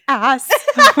ass.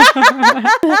 They're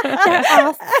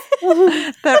ass.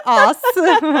 They're ass.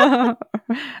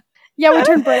 Yeah, we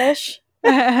turned British.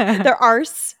 They're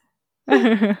arse.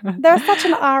 They're such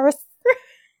an arse.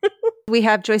 We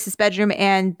have Joyce's bedroom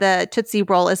and the Tootsie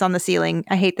Roll is on the ceiling.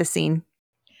 I hate this scene.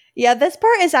 Yeah, this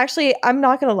part is actually, I'm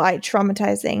not going to lie,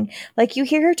 traumatizing. Like you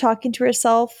hear her talking to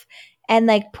herself and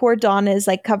like poor Dawn is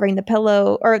like covering the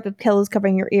pillow, or the pillow's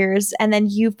covering her ears, and then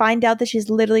you find out that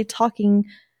she's literally talking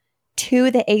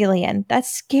to the alien.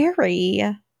 That's scary.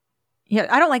 Yeah,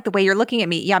 I don't like the way you're looking at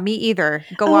me. Yeah, me either.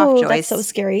 Go off, Joyce. That's so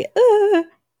scary.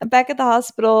 Back at the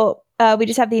hospital, we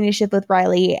just have the initiative with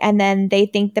Riley, and then they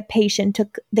think the patient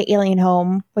took the alien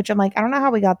home, which I'm like, I don't know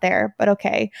how we got there, but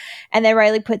okay. And then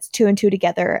Riley puts 2 and 2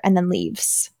 together and then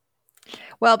leaves.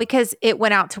 Well, because it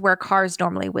went out to where cars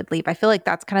normally would leave. I feel like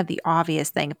that's kind of the obvious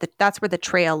thing. That's where the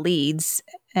trail leads.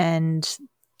 And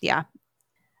yeah.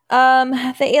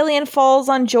 The alien falls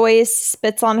on Joyce,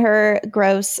 spits on her,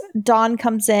 gross. Dawn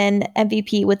comes in,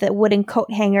 MVP, with a wooden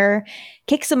coat hanger,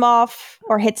 kicks him off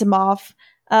or hits him off.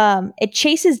 It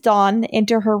chases Dawn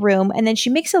into her room, and then she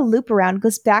makes a loop around,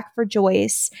 goes back for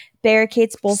Joyce,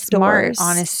 barricades both doors.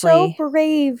 Honestly. So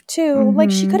brave, too.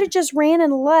 Like, she could have just ran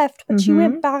and left, but she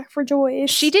went back for Joyce.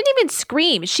 She didn't even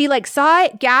scream. She like saw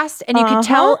it, gasped, and you could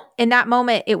tell in that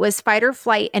moment it was fight or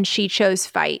flight, and she chose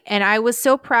fight. And I was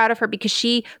so proud of her because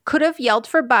she could have yelled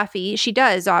for Buffy. She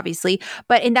does, obviously.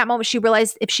 But in that moment, she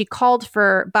realized if she called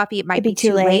for Buffy, it might be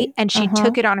too late. And she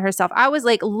took it on herself. I was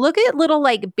like, look at little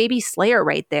like baby Slayer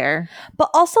right there.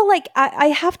 But also, like, I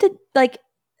have to, like,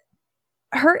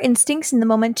 her instincts in the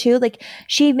moment too, like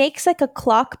she makes like a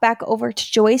clock back over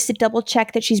to Joyce to double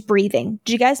check that she's breathing.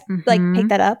 Did you guys like pick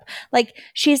that up? Like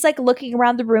she's like looking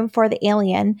around the room for the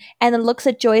alien and then looks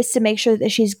at Joyce to make sure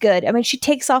that she's good. I mean, she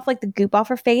takes off like the goop off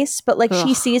her face, but like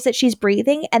she sees that she's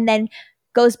breathing and then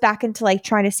goes back into like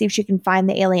trying to see if she can find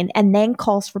the alien and then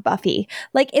calls for Buffy.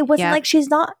 Like it wasn't like she's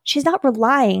not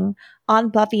relying on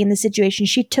Buffy in the situation.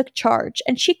 She took charge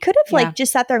and she could have like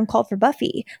just sat there and called for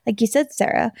Buffy, like you said,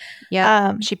 Sarah.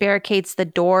 Yeah. She barricades the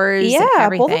doors. Yeah, and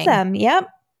everything. Both of them. Yep.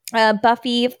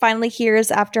 Buffy finally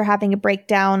hears after having a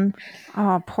breakdown.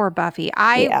 Oh, poor Buffy.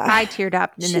 I teared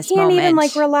up in this moment. She can't even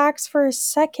like relax for a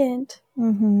second.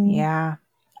 Yeah.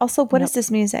 Also, what is this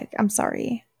music? I'm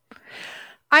sorry.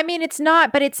 I mean, it's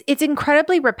not, but it's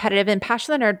incredibly repetitive. And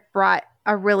Passion the Nerd brought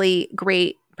a really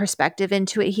great perspective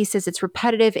into it. He says it's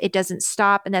repetitive, it doesn't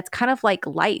stop, and that's kind of like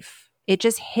life. It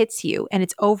just hits you, and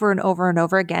it's over and over and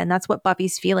over again. That's what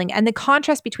Buffy's feeling. And the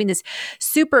contrast between this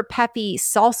super peppy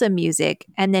salsa music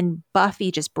and then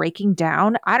Buffy just breaking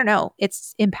down, I don't know.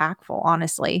 It's impactful,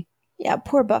 honestly. Yeah,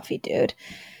 poor Buffy, dude.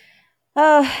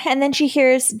 And then she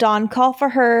hears Dawn call for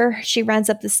her. She runs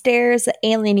up the stairs. The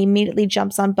alien immediately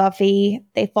jumps on Buffy.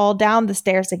 They fall down the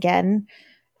stairs again.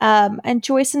 And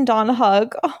Joyce and Dawn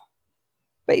hug. Oh,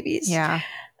 babies. Yeah.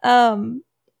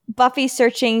 Buffy's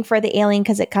searching for the alien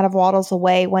because it kind of waddles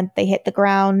away when they hit the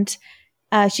ground.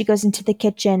 She goes into the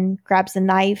kitchen, grabs a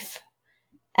knife,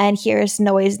 and hears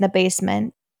noise in the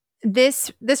basement.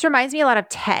 This reminds me a lot of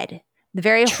Ted. The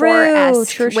very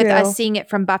horror-esque with us seeing it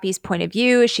from Buffy's point of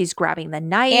view. She's grabbing the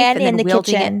knife and then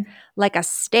wielding it like a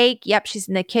stake. Yep, she's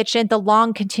in the kitchen. The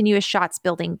long, continuous shots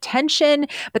building tension,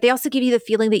 but they also give you the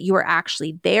feeling that you are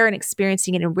actually there and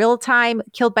experiencing it in real time.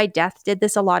 Killed by Death did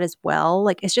this a lot as well.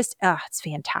 Like, it's just, it's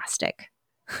fantastic.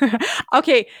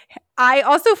 Okay, I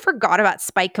also forgot about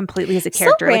Spike completely as a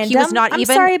character. So like he was not I'm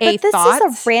even sorry, a but this thought.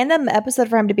 is a random episode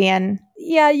for him to be in.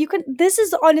 Yeah, you could. This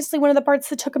is honestly one of the parts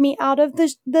that took me out of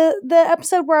the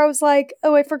episode where I was like,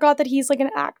 oh, I forgot that he's like an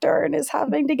actor and is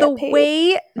having to get paid. The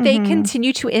way they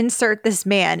continue to insert this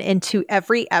man into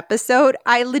every episode,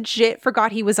 I legit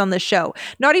forgot he was on the show.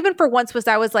 Not even for once was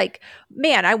I was like,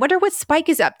 man, I wonder what Spike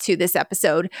is up to this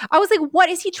episode. I was like, what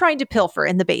is he trying to pilfer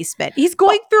in the basement? He's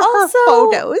going through her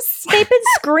photos. They've been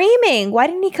screaming. Why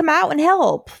didn't he come out and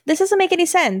help? This doesn't make any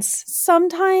sense.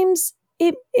 Sometimes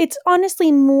it's honestly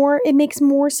it makes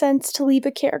more sense to leave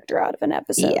a character out of an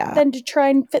episode than to try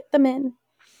and fit them in.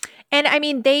 And I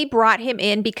mean, they brought him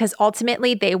in because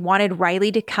ultimately they wanted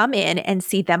Riley to come in and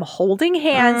see them holding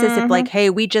hands as if like,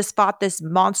 hey, we just fought this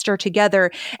monster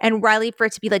together. And Riley for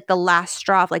it to be like the last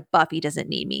straw of like, Buffy doesn't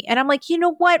need me. And I'm like, you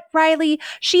know what, Riley?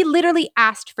 She literally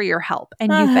asked for your help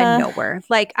and you've been nowhere.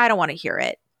 Like, I don't want to hear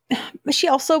it. But she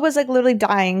also was like literally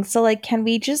dying. So like, can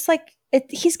we just like,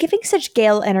 he's giving such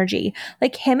Gale energy.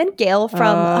 Like him and Gale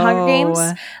from Hunger Games.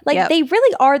 Like they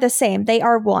really are the same. They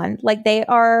are one. Like they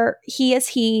are, he is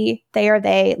he, they are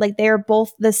they. Like they are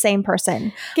both the same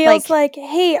person. Gale's like,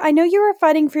 hey, I know you were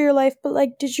fighting for your life, but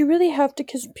like, did you really have to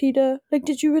kiss Peter? Like,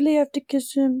 did you really have to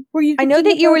kiss him? Were you? I know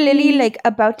that you were literally like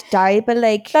about to die, but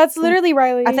like. That's literally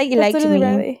Riley. I thought you liked me.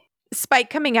 Riley. Spike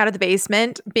coming out of the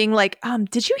basement being like,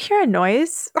 did you hear a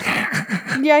noise?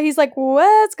 Yeah, he's like,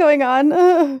 what's going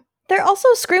on? They're also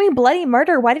screaming bloody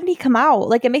murder. Why didn't he come out?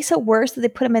 Like, it makes it worse that they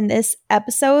put him in this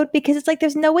episode because it's like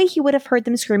there's no way he would have heard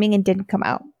them screaming and didn't come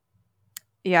out.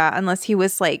 Yeah, unless he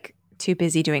was like too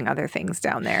busy doing other things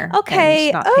down there. Okay.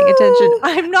 And not paying attention.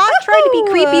 I'm not trying to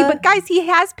be creepy, but guys, he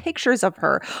has pictures of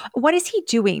her. What is he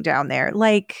doing down there?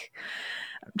 Like,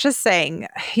 just saying,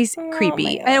 he's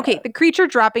creepy. And okay, the creature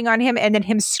dropping on him and then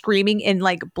him screaming in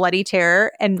like bloody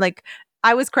terror. And like,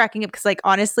 I was cracking up because like,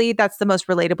 honestly, that's the most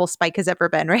relatable Spike has ever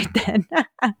been right then.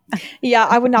 Yeah,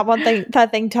 I would not want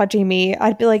that thing touching me.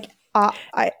 I'd be like,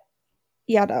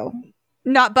 no.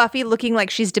 Not Buffy looking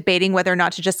like she's debating whether or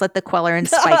not to just let the Queller and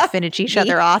Spike finish each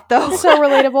other off, though. So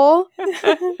relatable.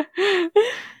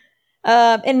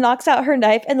 And knocks out her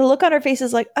knife, and the look on her face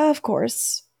is like, oh, of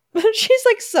course. She's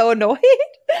like so annoyed.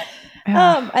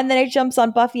 And then it jumps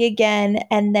on Buffy again,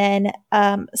 and then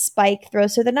Spike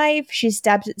throws her the knife. She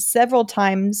stabs it several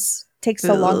times. Takes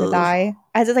so long to die.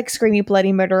 As it's like screaming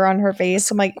bloody murder on her face.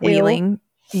 I'm like, wheeling.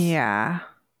 Yeah.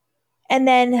 And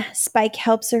then Spike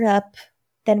helps her up.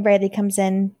 Then Riley comes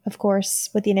in, of course,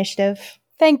 with the initiative.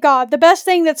 Thank God. The best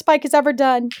thing that Spike has ever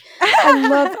done.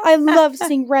 I love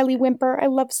seeing Riley whimper. I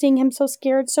love seeing him so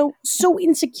scared, so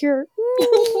insecure.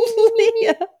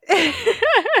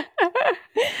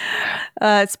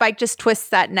 Spike just twists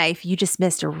that knife. You just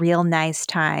missed a real nice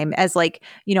time. As like,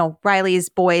 you know, Riley's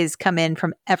boys come in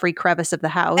from every crevice of the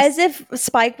house. As if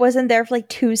Spike wasn't there for like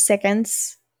 2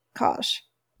 seconds. Gosh.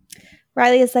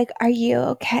 Riley is like, are you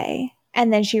okay?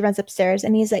 And then she runs upstairs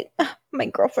and he's like, my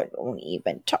girlfriend won't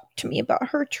even talk to me about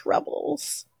her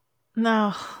troubles.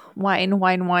 No, whine.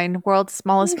 World's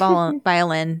smallest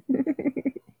violin.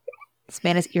 This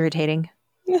man is irritating.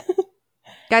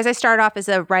 Guys, I started off as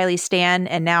a Riley stan,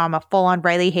 and now I'm a full-on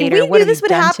Riley hater. We knew this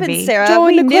would happen, Sarah.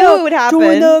 Join the club. It would happen.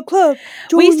 Join the club.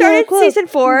 We started season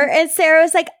 4, and Sarah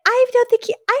was like, I don't think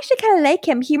I actually kind of like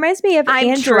him. He reminds me of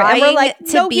Andrew. And we're like,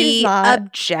 to be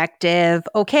objective.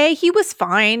 Okay, he was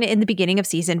fine in the beginning of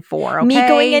season 4. Okay? Me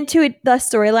going into the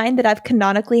storyline that I've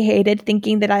canonically hated,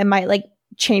 thinking that I might like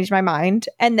change my mind,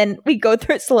 and then we go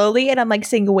through it slowly, and I'm like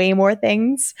seeing way more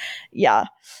things. Yeah.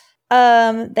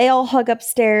 They all hug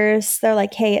upstairs. They're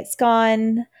like, hey, it's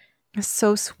gone.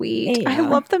 So sweet. Yeah. I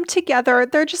love them together.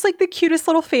 They're just like the cutest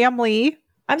little family.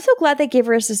 I'm so glad they gave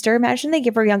her a sister. Imagine they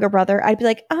give her a younger brother. I'd be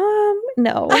like,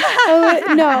 no.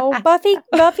 No.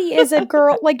 Buffy is a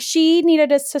girl. Like, she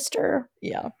needed a sister.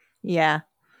 Yeah. Yeah.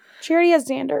 She already has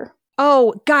Xander.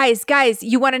 Oh, guys,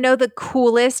 you want to know the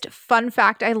coolest fun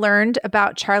fact I learned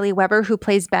about Charlie Weber, who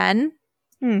plays Ben?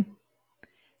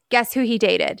 Guess who he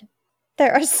dated?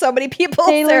 There are so many people.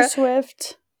 Taylor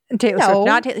Swift. Swift,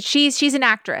 not Taylor. She's an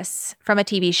actress from a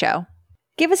TV show.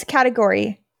 Give us a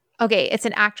category. Okay, it's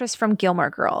an actress from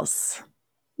Gilmore Girls.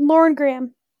 Lauren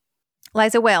Graham.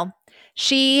 Liza Whale.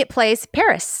 She plays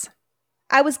Paris.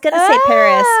 I was going to say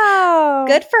Paris.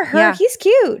 Good for her. Yeah. He's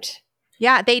cute.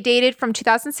 Yeah, they dated from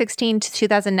 2016 to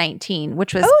 2019,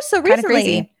 which was so recently.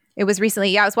 Crazy. It was recently.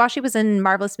 Yeah, it was while she was in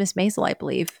Marvelous Miss Maisel, I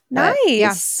believe.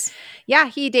 Nice. Yeah,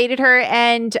 he dated her,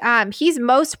 and he's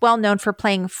most well known for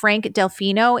playing Frank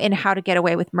Delfino in How to Get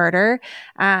Away with Murder.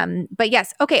 But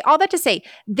yes, okay, all that to say,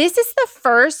 this is the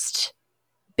first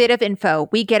bit of info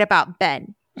we get about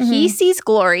Ben. Mm-hmm. He sees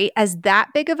Glory as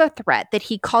that big of a threat that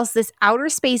he calls this outer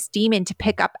space demon to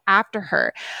pick up after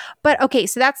her. But okay,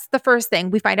 so that's the first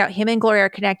thing. We find out him and Glory are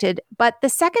connected. But the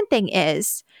second thing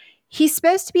is, he's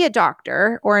supposed to be a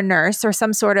doctor or a nurse or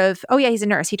some sort of, he's a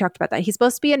nurse. He talked about that. He's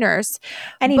supposed to be a nurse.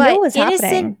 And he knows what's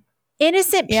happening.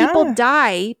 Innocent people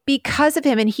die because of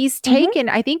him. And he's taken,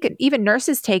 I think even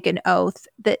nurses take an oath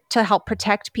to help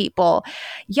protect people.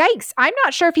 Yikes. I'm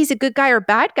not sure if he's a good guy or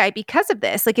bad guy because of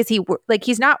this. Like, is he, like,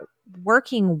 he's not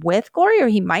working with Glory, or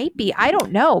he might be. I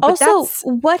don't know. But also,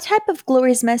 what type of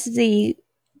Glory's mess is he,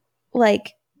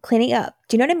 like, cleaning up?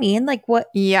 Do you know what I mean? Like, what?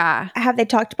 Yeah. Have they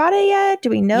talked about it yet?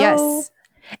 Do we know? Yes.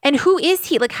 And who is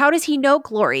he? Like, how does he know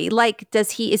Glory? Like,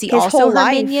 is he his also whole her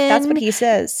life? minion? That's what he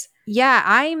says. Yeah,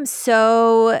 I'm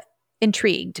so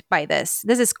intrigued by this.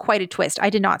 This is quite a twist. I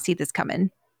did not see this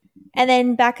coming. And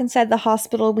then back inside the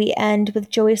hospital, we end with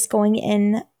Joyce going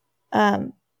in,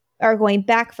 or going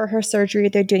back for her surgery.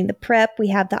 They're doing the prep. We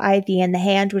have the IV in the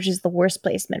hand, which is the worst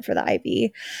placement for the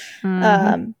IV.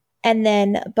 Mm-hmm. And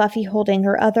then Buffy holding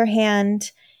her other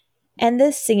hand. And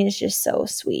this scene is just so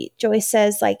sweet. Joyce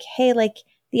says, like, hey, like,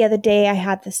 the other day I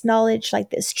had this knowledge, like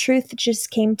this truth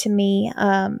just came to me.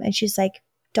 And she's like,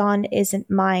 Dawn isn't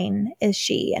mine, is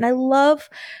she? And I love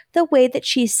the way that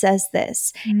she says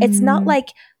this. It's not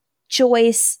like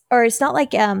Joyce, or it's not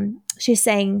like she's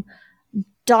saying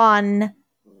Dawn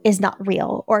is not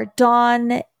real, or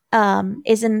Dawn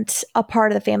isn't a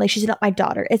part of the family. She's not my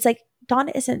daughter. It's like, Dawn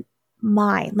isn't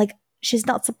mine. Like, she's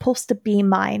not supposed to be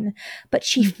mine, but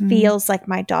she feels like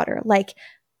my daughter. Like,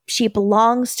 she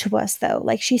belongs to us, though.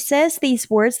 Like, she says these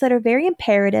words that are very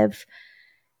imperative,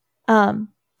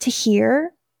 to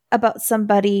hear about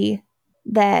somebody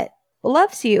that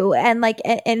loves you and like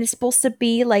and is supposed to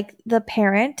be like the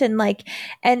parent and like,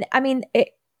 and I mean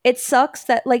it sucks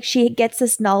that like she gets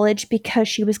this knowledge because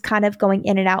she was kind of going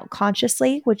in and out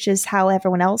consciously, which is how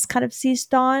everyone else kind of sees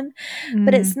Dawn.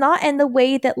 But it's not in the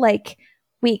way that like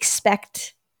we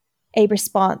expect a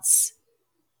response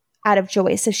out of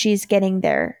Joyce if she's getting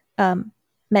there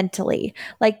mentally.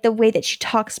 Like the way that she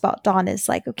talks about Dawn is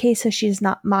like, okay, so she's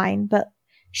not mine, but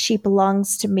she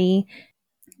belongs to me.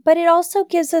 But it also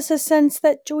gives us a sense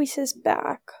that Joyce is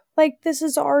back. Like, this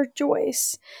is our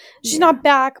Joyce. She's not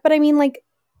back, but I mean, like,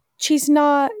 she's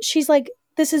like,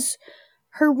 this is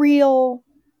her real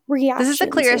reaction. This is the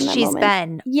clearest she's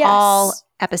been all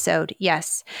episode.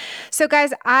 Yes. So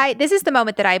guys, this is the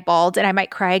moment that I bawled, and I might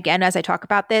cry again as I talk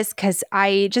about this because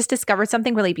I just discovered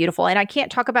something really beautiful, and I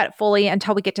can't talk about it fully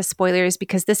until we get to spoilers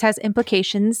because this has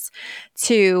implications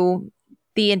to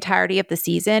the entirety of the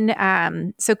season.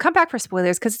 So come back for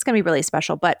spoilers because it's going to be really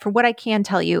special. But for what I can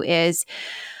tell you is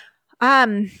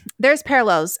there's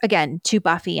parallels, again, to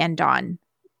Buffy and Dawn.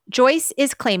 Joyce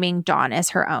is claiming Dawn as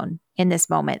her own in this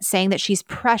moment, saying that she's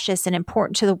precious and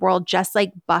important to the world just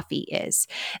like Buffy is.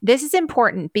 This is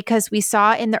important because we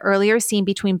saw in the earlier scene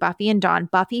between Buffy and Dawn,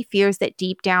 Buffy fears that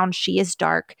deep down she is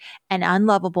dark and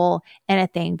unlovable and a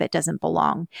thing that doesn't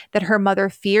belong, that her mother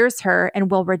fears her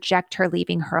and will reject her,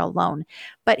 leaving her alone.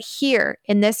 But here,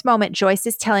 in this moment, Joyce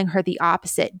is telling her the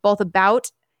opposite, both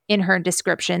about in her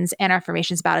descriptions and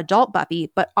affirmations about adult Buffy,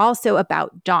 but also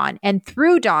about Dawn. And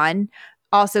through Dawn,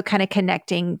 also kind of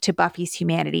connecting to Buffy's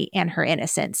humanity and her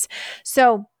innocence.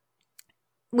 So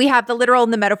we have the literal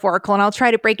and the metaphorical, and I'll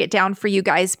try to break it down for you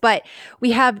guys. But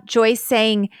we have Joyce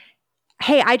saying,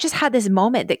 hey, I just had this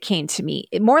moment that came to me,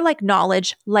 more like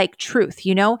knowledge, like truth,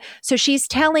 you know? So she's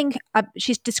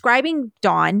describing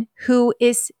Dawn,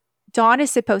 Dawn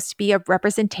is supposed to be a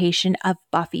representation of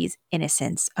Buffy's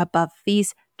innocence, of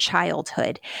Buffy's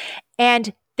childhood.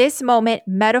 And this moment,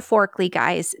 metaphorically,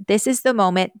 guys, this is the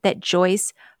moment that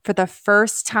Joyce, for the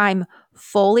first time,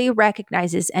 fully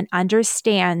recognizes and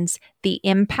understands the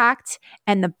impact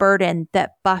and the burden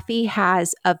that Buffy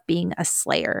has of being a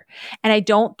slayer. And I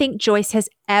don't think Joyce has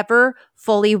ever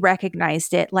fully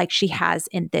recognized it like she has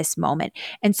in this moment.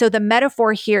 And so the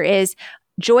metaphor here is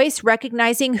Joyce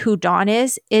recognizing who Dawn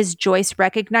is Joyce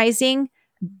recognizing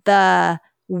the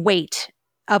weight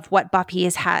of what Buffy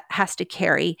has to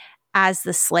carry as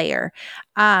the slayer.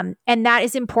 And that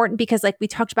is important because like we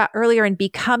talked about earlier in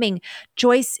Becoming,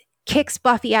 Joyce kicks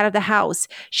Buffy out of the house.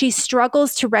 She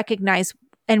struggles to recognize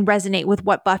and resonate with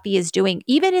what Buffy is doing.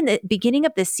 Even in the beginning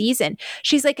of this season,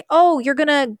 she's like, oh, you're going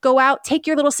to go out, take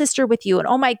your little sister with you. And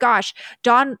oh my gosh,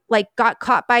 Dawn like got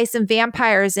caught by some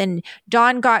vampires and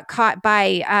Dawn got caught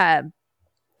by,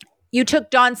 you took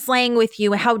Dawn slaying with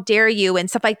you. How dare you? And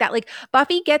stuff like that. Like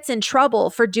Buffy gets in trouble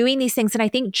for doing these things. And I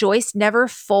think Joyce never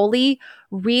fully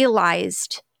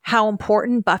realized how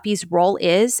important Buffy's role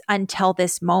is until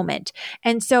this moment.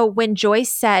 And so when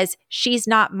Joyce says she's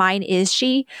not mine, is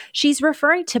she? She's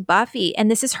referring to Buffy. And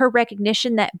this is her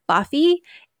recognition that Buffy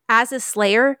as a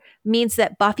slayer means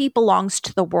that Buffy belongs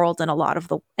to the world in a lot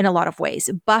of ways.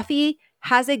 Buffy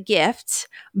has a gift.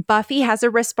 Buffy has a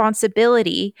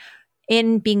responsibility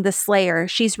in being the slayer.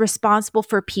 She's responsible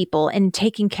for people and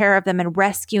taking care of them and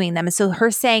rescuing them. And so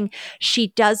her saying she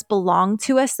does belong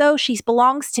to us, though, she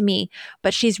belongs to me,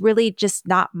 but she's really just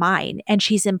not mine. And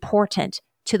she's important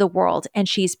to the world and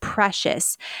she's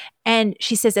precious. And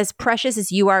she says, as precious as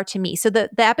you are to me. So the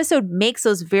episode makes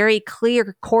those very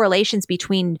clear correlations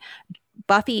between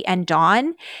Buffy and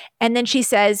Dawn. And then she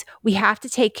says, we have to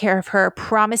take care of her.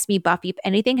 Promise me, Buffy, if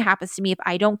anything happens to me, if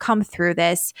I don't come through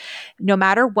this, no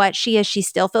matter what she is, she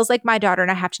still feels like my daughter.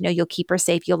 And I have to know you'll keep her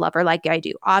safe. You'll love her like I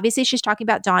do. Obviously, she's talking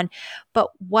about Dawn. But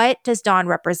what does Dawn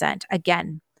represent?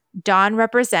 Again, Dawn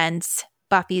represents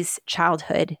Buffy's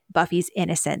childhood, Buffy's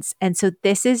innocence. And so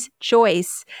this is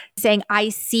Joyce saying, I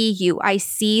see you. I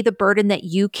see the burden that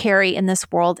you carry in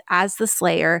this world as the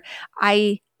slayer.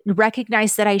 I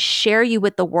recognize that I share you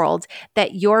with the world,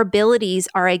 that your abilities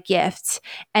are a gift.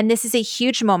 And this is a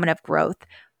huge moment of growth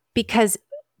because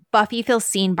Buffy feels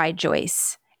seen by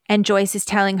Joyce. And Joyce is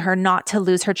telling her not to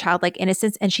lose her childlike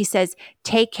innocence. And she says,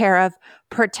 take care of,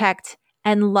 protect,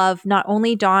 and love not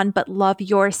only Dawn, but love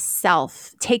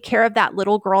yourself. Take care of that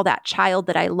little girl, that child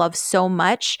that I love so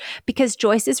much, because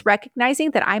Joyce is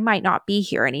recognizing that I might not be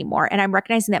here anymore. And I'm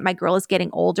recognizing that my girl is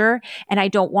getting older, and I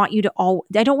don't want you to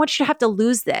have to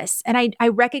lose this. And I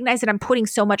recognize that I'm putting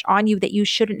so much on you that you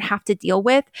shouldn't have to deal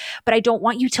with, but I don't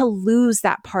want you to lose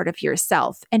that part of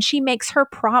yourself. And she makes her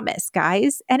promise,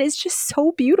 guys. And it's just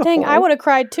so beautiful. Dang, I would have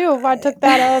cried too if I took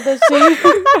that out of the scene.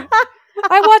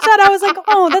 I watched that. I was like,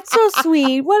 "Oh, that's so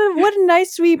sweet. What a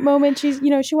nice, sweet moment." She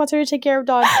wants her to take care of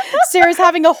Dawn. Sarah's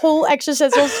having a whole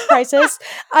existential crisis.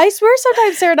 I swear,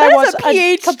 sometimes Sarah and I watch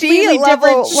a completely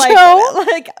different show,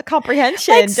 like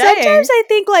comprehension. Like sometimes I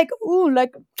think, like, ooh,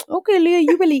 like, okay, Leah,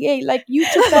 you really ate. Like you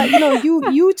took that,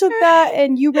 you took that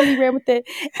and you really ran with it.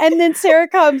 And then Sarah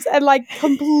comes and like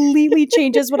completely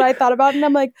changes what I thought about, and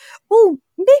I'm like, oh.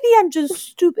 Maybe I'm just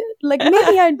stupid. Like,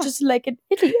 maybe I'm just like an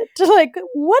idiot. Like,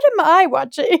 what am I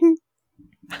watching?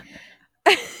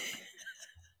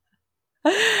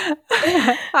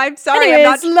 I'm sorry.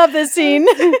 Anyways, love this scene.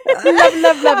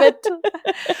 love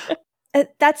it.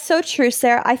 That's so true,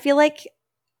 Sarah. I feel like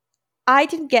I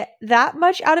didn't get that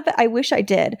much out of it. I wish I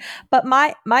did. But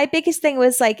my biggest thing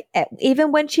was like,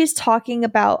 even when she's talking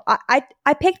about, I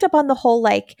picked up on the whole,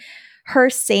 like,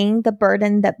 her seeing the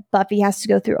burden that Buffy has to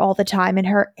go through all the time and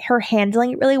her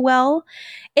handling it really well.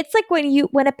 It's like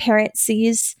when a parent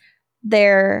sees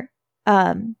their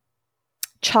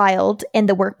child in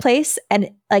the workplace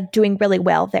and like doing really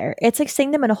well there. It's like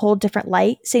seeing them in a whole different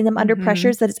light, seeing them under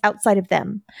pressures that is outside of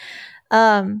them.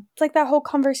 It's like that whole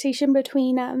conversation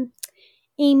between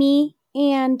Amy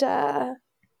and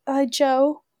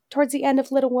Joe towards the end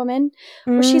of Little Woman,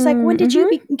 where she's like, when did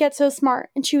you get so smart?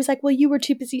 And she was like, well, you were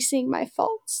too busy seeing my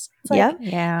faults. It's like,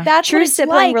 yeah. That's true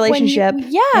sibling relationship.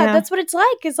 That's what it's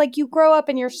like. It's like you grow up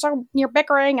and you're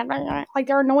bickering and like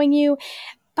they're annoying you.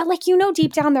 But like,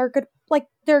 deep down they're good, like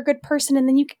they're a good person. And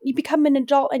then you become an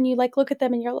adult and you like look at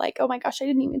them and you're like, oh my gosh, I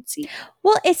didn't even see.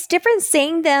 Well, it's different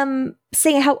seeing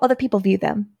how other people view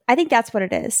them. I think that's what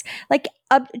it is. Like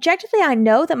objectively, I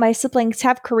know that my siblings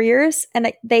have careers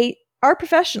and they are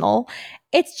professional.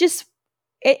 It's just,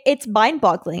 it's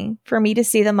mind-boggling for me to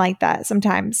see them like that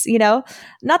sometimes, Not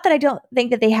that I don't think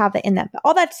that they have it in them, but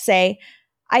all that to say,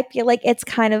 I feel like it's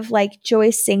kind of like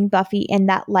Joyce seeing Buffy in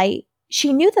that light.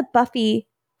 She knew that Buffy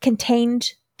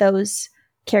contained those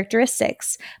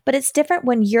characteristics, but it's different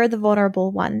when you're the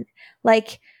vulnerable one.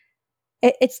 Like,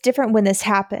 it's different when this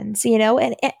happens, and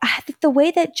I think the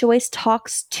way that Joyce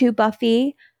talks to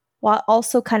Buffy while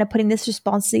also kind of putting this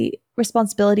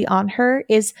responsibility on her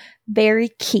is very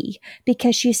key,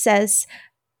 because she says,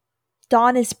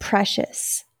 Dawn is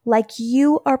precious. Like,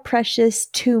 you are precious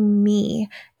to me.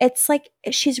 It's like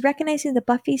she's recognizing that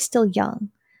Buffy's still young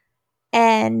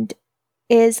and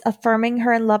is affirming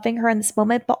her and loving her in this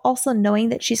moment, but also knowing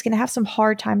that she's going to have some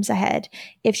hard times ahead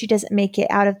if she doesn't make it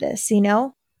out of this,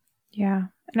 Yeah.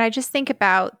 And I just think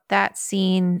about that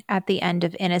scene at the end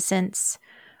of Innocence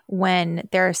when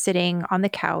they're sitting on the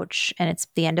couch and it's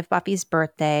the end of Buffy's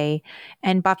birthday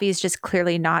and Buffy's just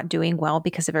clearly not doing well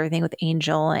because of everything with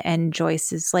Angel, and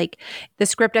Joyce is like, the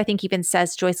script I think even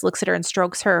says Joyce looks at her and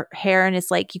strokes her hair and is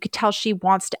like, you could tell she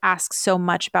wants to ask so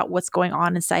much about what's going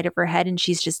on inside of her head, and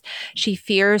she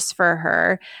fears for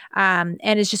her and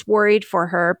is just worried for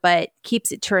her, but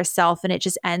keeps it to herself, and it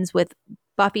just ends with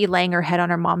Buffy laying her head on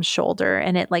her mom's shoulder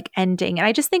and it like ending. And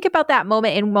I just think about that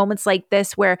moment in moments like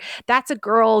this, where that's a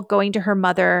girl going to her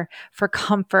mother for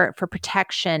comfort, for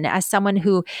protection, as someone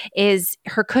who is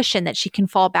her cushion that she can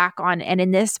fall back on. And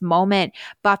in this moment,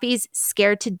 Buffy's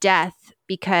scared to death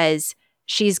because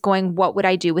she's going, what would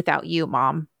I do without you,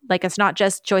 Mom? Like, it's not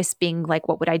just Joyce being like,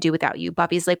 what would I do without you?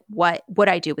 Buffy's like, what would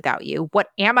I do without you? What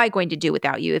am I going to do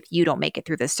without you if you don't make it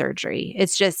through this surgery?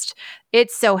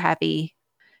 It's so heavy.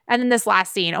 And then this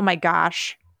last scene, oh my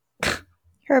gosh.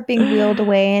 Her being wheeled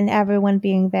away and everyone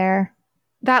being there.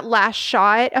 That last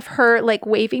shot of her like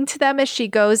waving to them as she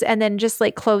goes and then just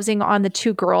like closing on the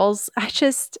two girls. I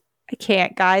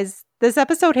can't, guys. This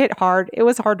episode hit hard. It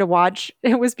was hard to watch.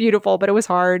 It was beautiful, but it was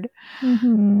hard.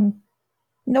 Mm-hmm.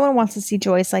 No one wants to see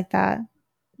Joyce like that.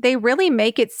 They really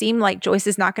make it seem like Joyce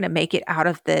is not going to make it out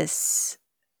of this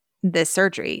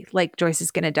surgery. Like Joyce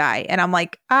is going to die. And I'm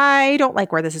like, I don't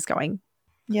like where this is going.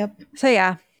 Yep. So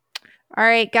yeah. All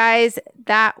right, guys,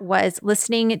 that was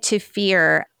Listening to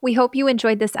Fear. We hope you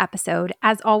enjoyed this episode.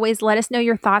 As always, let us know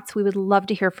your thoughts. We would love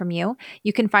to hear from you.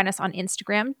 You can find us on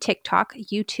Instagram, TikTok,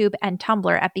 YouTube, and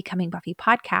Tumblr at Becoming Buffy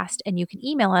Podcast, and you can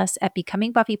email us at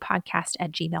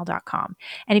becomingbuffypodcast@gmail.com.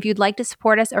 And if you'd like to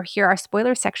support us or hear our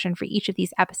spoiler section for each of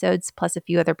these episodes, plus a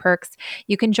few other perks,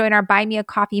 you can join our Buy Me a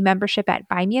Coffee membership at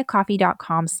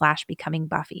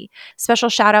buymeacoffee.com/becomingbuffy. Special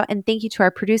shout out and thank you to our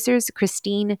producers,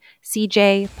 Christine,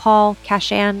 CJ, Paul,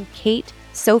 Kashan, Kate,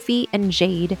 Sophie, and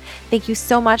Jade. Thank you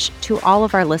so much to all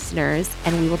of our listeners,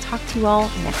 and we will talk to you all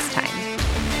next time.